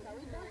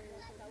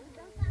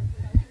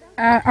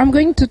 I'm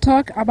going to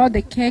talk about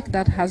the cake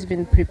that has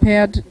been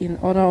prepared in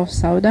honor of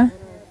Sauda.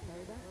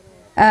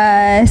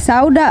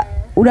 Sauda,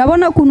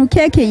 urabona kunu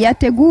keke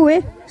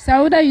yateguwe?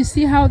 Sauda, you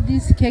see how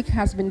this cake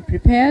has been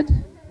prepared?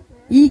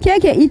 Iyi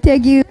keke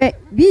itegiwe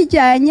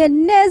bijanye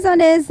neza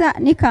neza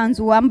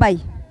n'ikanzu wambaye.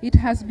 It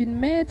has been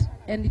made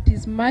and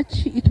it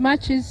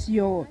matches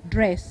your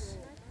dress.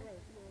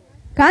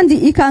 Kandi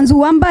ikanzu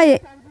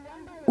wambaye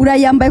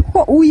urayambaye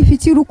kuko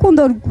uyifitiye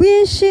urukundo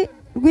rwinshi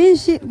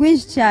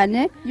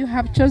cyane. You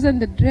have chosen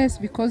the dress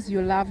because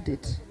you loved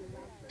it.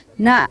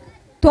 Na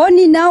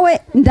Tony nawe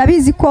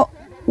ndabizi ko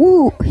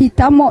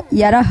uhitamo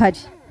yarahari.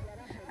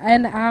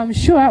 And I'm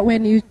sure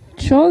when you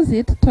chose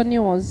it, Tony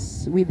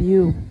was with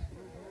you.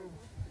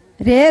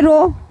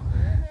 Rero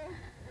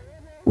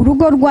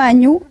urugo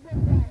rwanyu,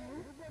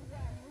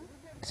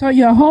 so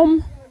your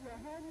home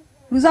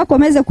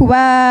ruzakomeze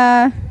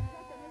kuba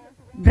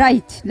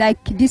bright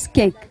like this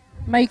cake.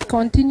 Might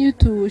continue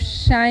to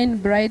shine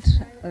bright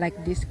like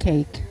this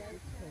cake.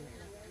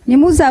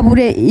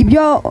 Nimuzabure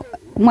ibyo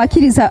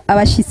mwakiriza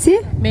abashitsi.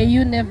 May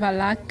you never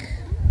lack.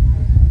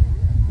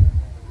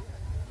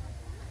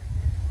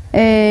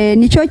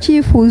 Nicho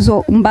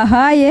cyifuzo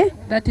mbahaye.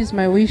 That is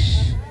my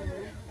wish.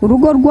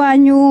 Urugo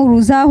rwanyu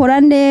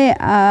ruzahorane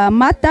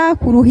amata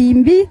ku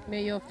ruhimbi.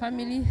 May your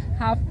family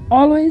have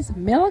always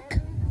milk.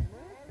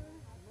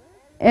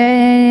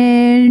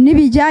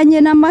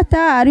 Nibijanye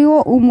n'amata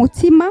ariho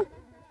umutima.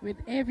 With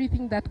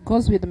everything that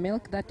goes with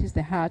milk, that is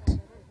the heart.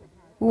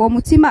 Uwo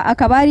mutima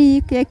akaba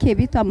ari keke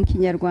bita mu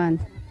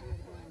Kinyarwanda.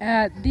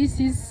 This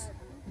is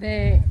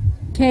the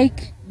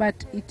cake, but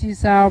it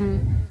is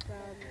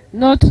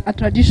not a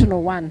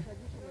traditional one.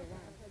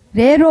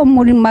 Rero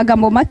muri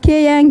magambo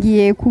makeya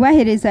ngiye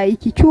kubahereza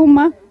iki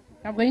cyuma.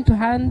 I'm going to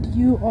hand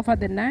you over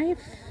the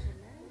knife.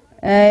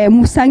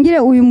 Musangire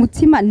uyu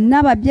mutima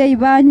n'ababyeyi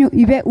banyu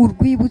ibe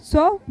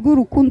urwibutso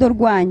rw'urukundo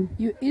rwanyu.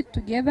 You eat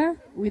together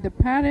with the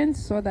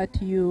parents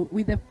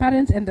with the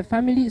parents and the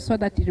family so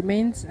that it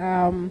remains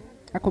a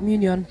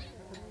communion.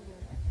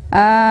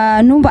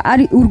 Numva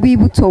ari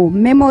urwibutso,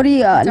 memory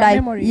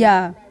like memory.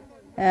 Yeah.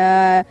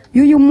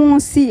 Yuyu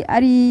munsi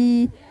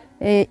ari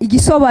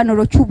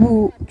igisobanuro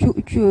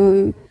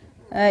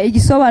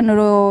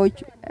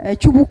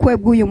cy'ubukwe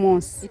bw'uyu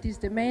munsi. It is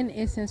the main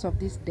essence of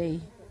this day.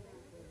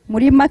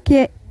 Muri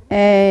make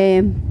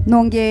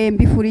nonge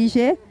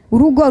mbifurije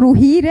urugo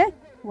ruhire.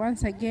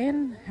 Once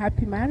again,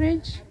 happy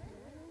marriage.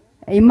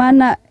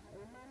 Imana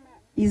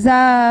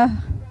iza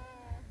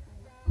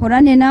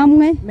horane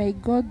namwe. May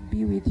God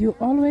be with you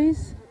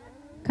always.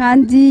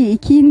 Kandi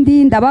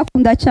ikindi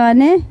ndabakunda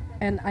cyane.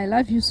 And I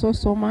love you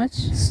so much.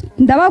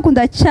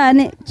 Ndabakunda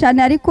cyane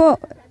ariko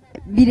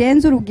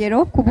birenze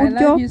urugero ku buryo.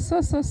 I love you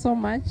so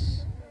much.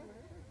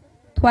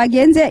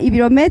 Twagenze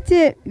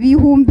ibirometero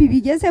bihumbi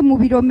bigeze mu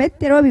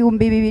birometero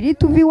bihumbi 2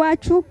 tuvi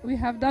iwacu. We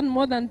have done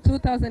more than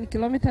 2,000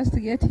 kilometers to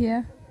get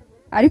here.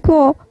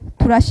 Ariko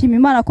turashima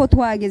Imana ko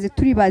twageze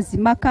turi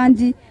bazima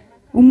kandi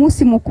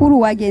umunsi mukuru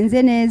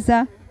wagenze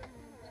neza.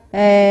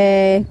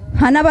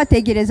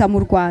 Hanabategereza mu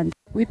Rwanda.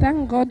 We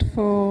thank God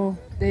for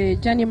the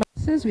journey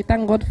masses. We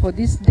thank God for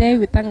this day.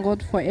 We thank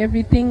God for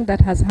everything that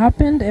has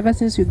happened ever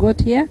since we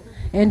got here,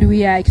 and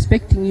we are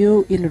expecting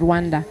you in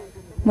Rwanda.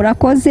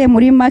 Murakoze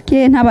muri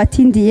make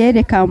ntabatindiye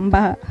reka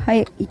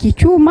mbahaye iki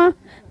cyuma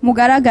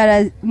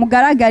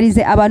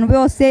mugaragarize abantu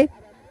bose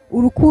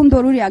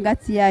urukundo ruri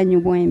hagati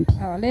yanyu mwembi.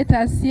 Let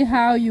us see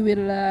how you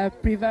will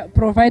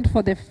provide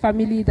for the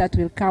family that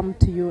will come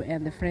to you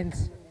and the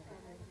friends.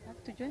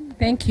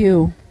 Thank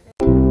you.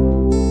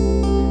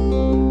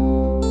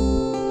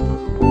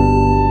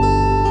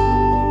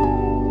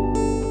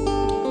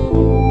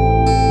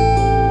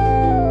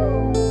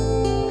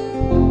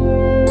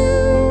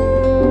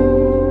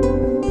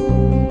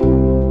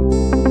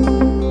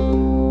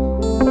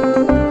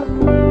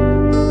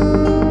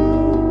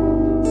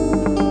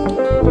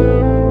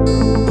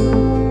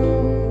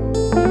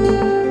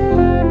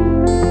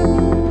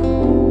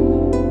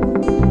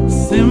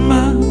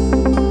 Sema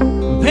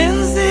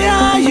mpenzi,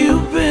 how you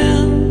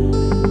been?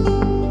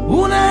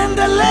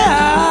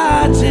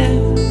 Unaendeleaje?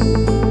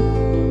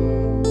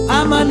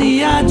 Ama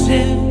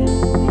niaje?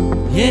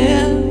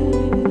 Yeah.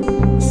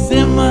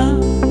 Sema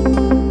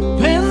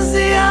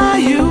mpenzi, how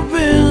you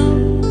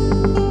been?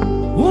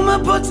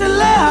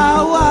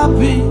 Umepotelea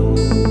wapi?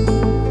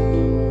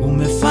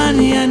 Umefanya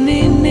umefanya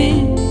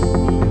nini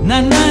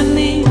na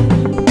nani?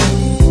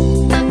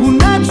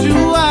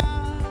 Unajua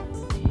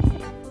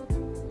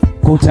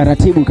kwa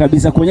utaratibu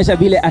kabisa kuonyesha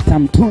vile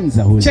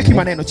atamtunza huyo. Cheki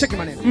maneno.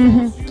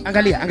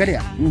 Angalia.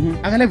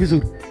 Angalia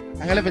vizuri.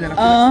 Angalia venye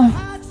anakula.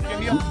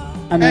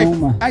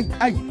 Ameuma.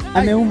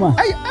 Ameuma.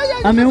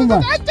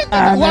 Ameuma.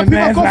 Wapi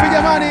makofi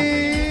jamani?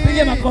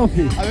 Piga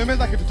makofi.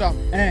 Amemeza kitu tamu.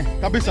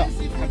 Kabisa.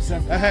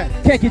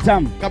 Keki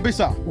tamu.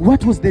 Kabisa.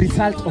 What was the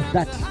result of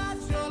that?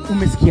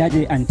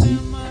 Umesikiaje auntie?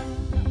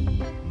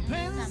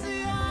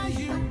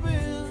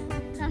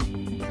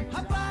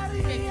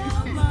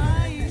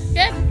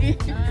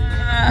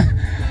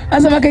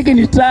 Asa keki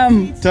ni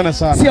tamu. Tena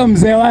sana. Sio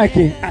mzee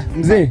wake.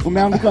 Mzee,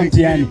 umeanguka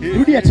mtihani.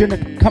 Rudi atuone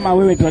kama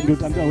wewe ndio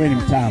utaambiwa wewe ni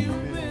mtamu.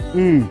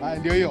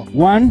 Ndio hiyo.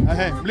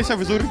 Mlisha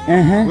vizuri.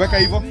 Weka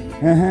hivyo.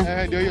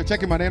 Ndio hiyo.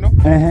 Cheki maneno.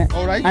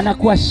 Alright.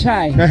 Anakuwa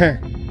shy.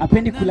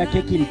 Apendi kula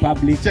keki in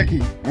public.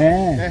 Cheki.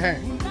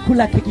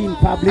 Kula keki in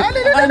public.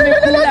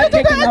 Amekula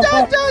keki na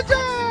fork.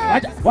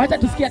 Wacha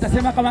tusikie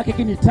atasema kama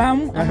keki ni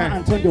tamu ama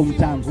Antony ndio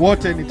mtamu.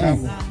 Wote ni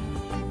tamu.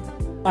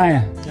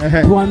 Aya.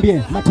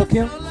 Tuambie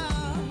matokeo.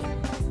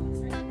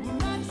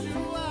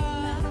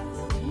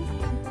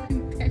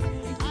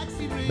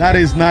 That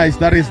is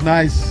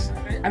nice.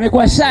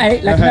 Amekuwa shy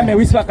lakini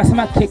amewhisper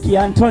akasema keki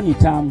ya Antony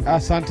tamu.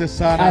 Asante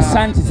sana.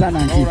 Asante sana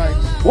auntie.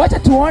 Wacha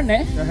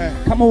tuone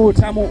kama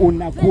utamu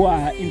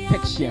unakuwa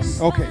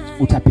infectious. Okay.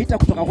 Utapita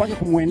kutoka kwake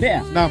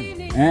kumuendea. Naam.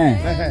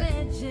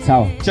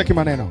 Sawa. Cheki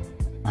maneno.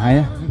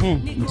 Haya.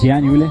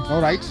 Mtihani ule.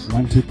 Alright.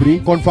 1 2 3.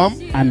 Confirm.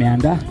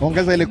 Ameandaa.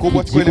 Ongeza ile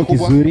kubwa, chukua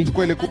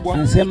ile kubwa.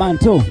 Anasema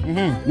Anto,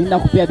 mimi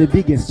nakupea the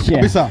biggest share.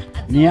 Kabisa.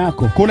 Ni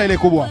yako. Kula ile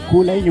kubwa.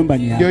 Kula hii nyumba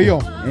ni yako. Ndio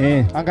hiyo.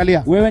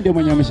 Angalia. Wewe ndio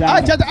mwenye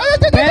umeshaanza.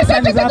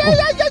 Pesa ni zako.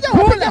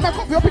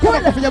 Kula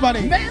makofi jamani.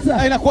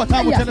 Inakuwa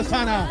tamu tena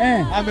sana.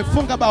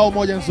 Amefunga bao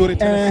moja nzuri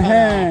tena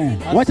sana.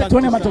 Wacha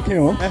tuone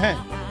matokeo.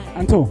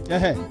 Anto.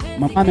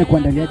 Mama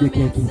amekuandaliaje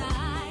keki?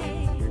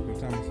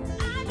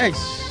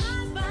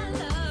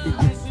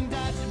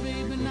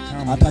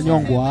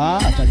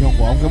 Atanyongwa.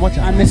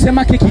 Ungemwacha.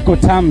 Amesema keki iko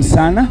tamu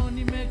sana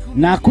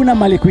na hakuna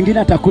mali kwingine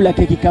atakula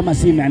keki kama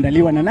si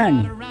imeandaliwa na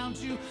nani?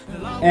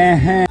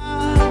 I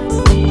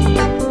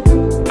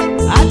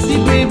see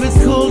baby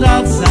it's cold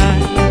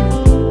outside.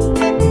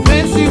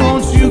 Fancy,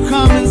 won't you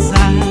come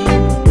inside?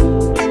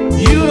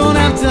 You don't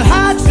have to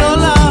hide your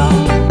love.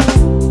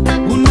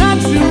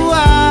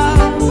 Unajua.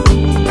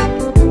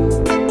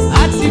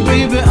 I see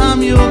baby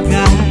I'm your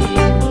guy.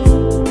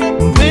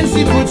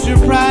 Fancy, put your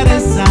pride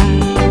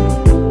aside.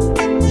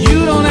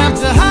 You don't have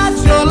to hide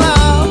your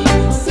love.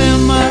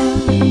 Sema,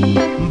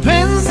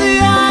 mpenzi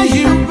how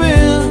you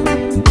been?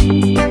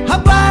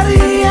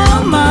 Habari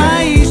ya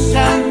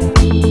maisha.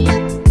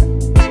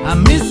 I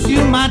miss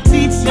you my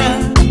teacher.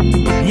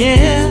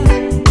 Yeah.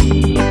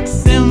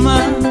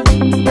 Sema,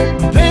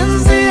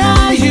 mpenzi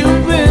how you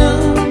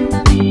been?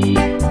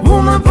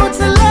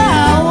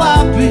 Umepotelea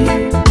wapi?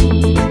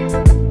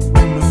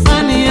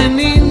 Umefanya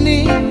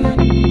nini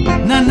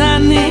na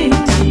nani?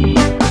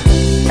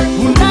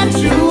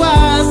 Unajua,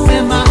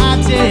 sema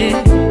ate.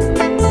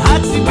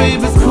 Ate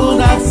baby it's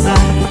cold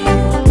outside.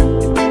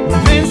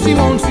 Fancy,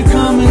 won't you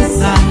come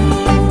inside?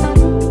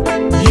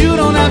 You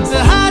don't have to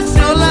hide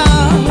your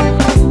love.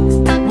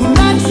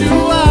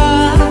 Unajua.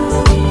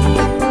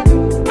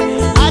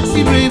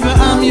 Ate baby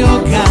I'm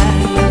your guy.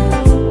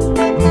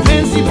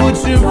 Fancy,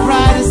 put your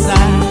pride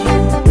aside.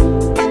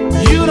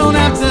 You don't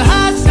have to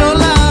hide your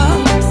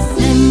love.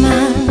 Sema,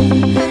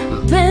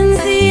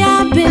 mpenzi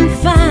I've been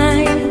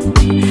fine.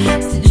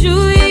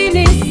 Sijui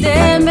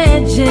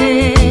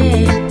nisemeje.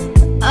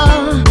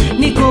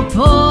 Niko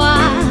poa.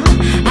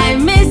 I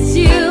miss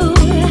you.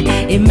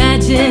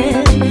 Imagine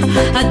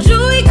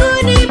hajui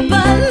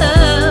kunipa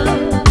love.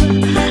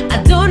 I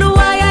don't know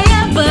why I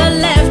ever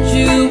left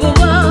you.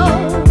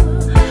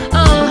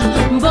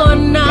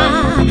 Mbona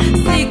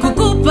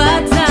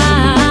sikukupa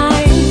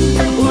time.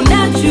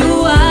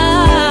 Unajua,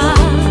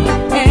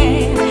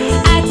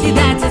 ati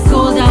that is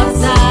cold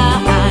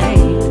outside.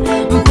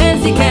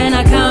 Mpenzi can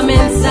I come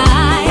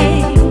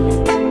inside?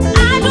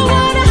 I don't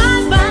wanna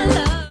hide my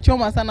love.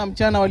 Choma sana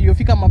mchana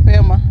waliofika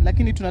mapema,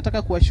 lakini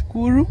tunataka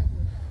kuwashukuru.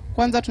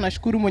 Kwanza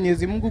tunashukuru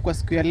Mwenyezi Mungu kwa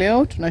siku ya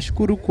leo.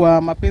 Tunashukuru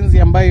kwa mapenzi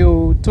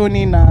ambayo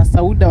Tony na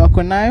Sauda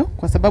wako nayo,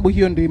 kwa sababu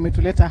hiyo ndio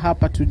imetuleta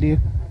hapa today.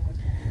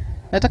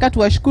 Nataka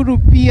tuwashukuru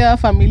pia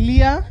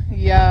familia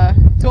ya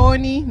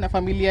Tony na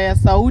familia ya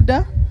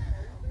Sauda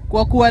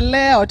kwa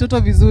kuwalea watoto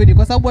vizuri,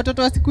 kwa sababu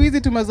watoto wa siku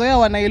hizi tumezoea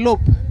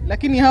wanailope,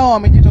 lakini hawa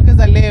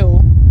wamejitokeza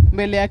leo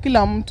mbele ya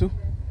kila mtu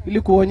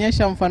ili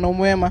kuonyesha mfano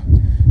mwema.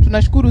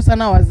 Tunashukuru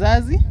sana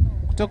wazazi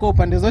kutoka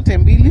upande zote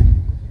mbili,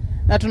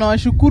 na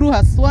tunawashukuru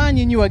haswa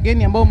nyinyi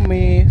wageni ambao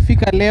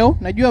mmefika leo.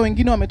 Najua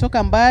wengine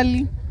wametoka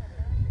mbali,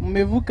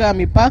 mmevuka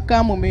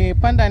mipaka,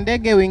 mmepanda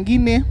ndege,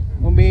 wengine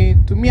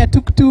mmetumia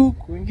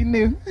tuktuk,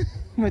 wengine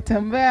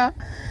mmetembea,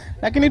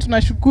 lakini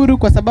tunashukuru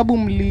kwa sababu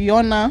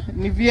mliona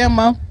ni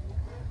vyema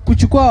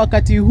kuchukua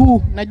wakati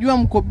huu. Najua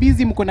mko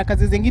busy, mko na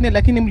kazi zingine,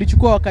 lakini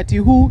mlichukua wakati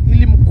huu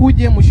ili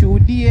mkuje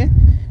mshuhudie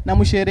na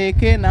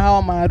msherehekee na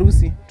hawa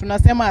maharusi.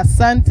 Tunasema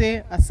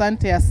asante,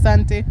 asante,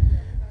 asante.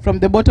 From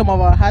the bottom of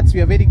our hearts,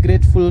 we are very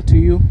grateful to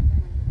you.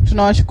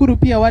 Tunawashukuru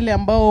pia wale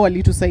ambao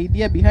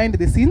walitusaidia behind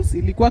the scenes.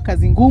 Ilikuwa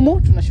kazi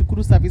ngumu.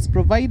 Tunashukuru service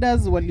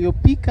providers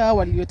waliopika,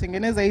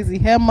 waliotengeneza hizi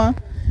hema,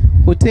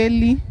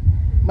 hoteli,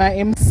 ma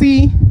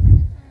MC,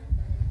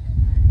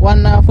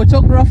 wana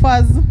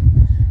photographers.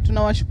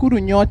 Tunawashukuru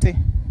nyote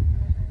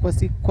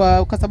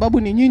kwa sababu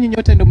ni nyinyi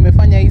nyote ndio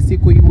mmefanya hii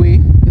siku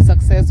iwe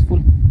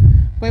successful.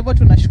 Kwa hivyo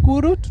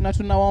tunashukuru,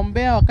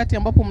 tunawaombea wakati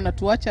ambapo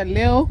mnatuacha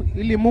leo,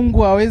 ili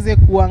Mungu aweze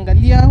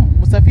kuangalia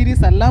msafiri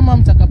salama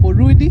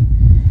mtakaporudi,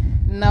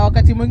 na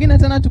wakati mwingine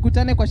tena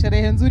tukutane kwa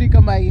sherehe nzuri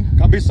kama hii.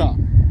 Kabisa.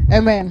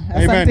 Amen.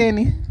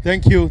 Asanteni.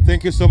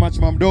 Thank you so much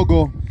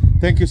mamdogo.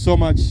 Thank you so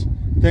much.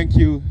 Thank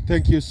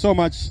you so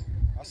much.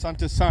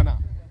 Asante sana.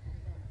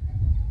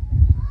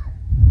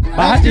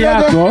 Bahati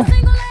yako.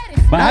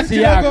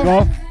 Bahati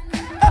yako.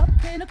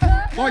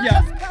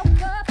 Moja.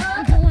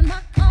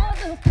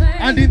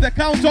 And in the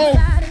count of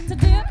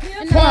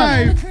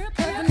 5,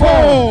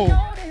 4,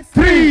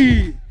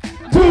 3,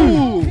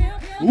 2,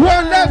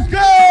 1, let's go!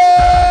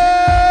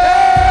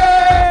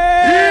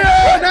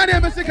 Yeah! Nani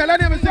amesika?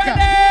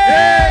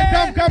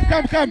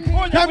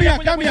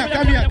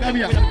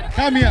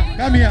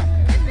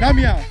 Come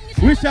here.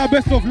 Wish our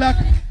best of luck.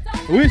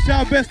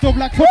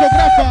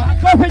 Photographer.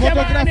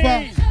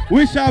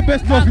 Wish our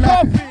best of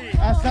luck.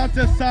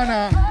 Asante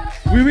sana.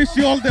 We wish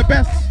you all the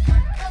best.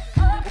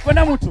 Uko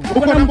na mtu.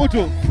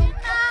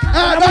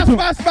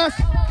 Bas.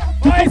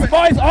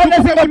 Boys, all the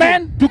single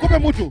men. Tukupe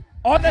mutu.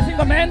 All the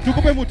single men.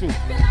 Tukupe mutu.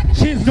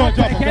 She's drop.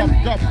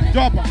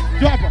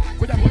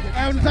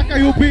 Unataka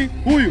yupi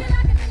huyu?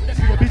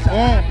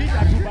 Oh.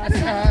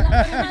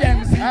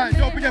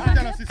 Piga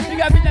picha na sisi.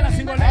 Piga picha na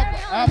single leg.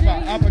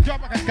 Hapa.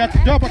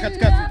 Drop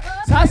katikati.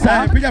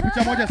 Sasa piga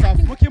picha moja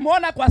safi.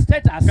 Mkimwona kwa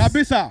status.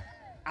 Kabisa.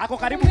 Ako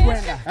karibu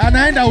kwenda.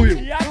 Anaenda huyu.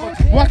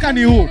 Mwaka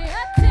ni huu.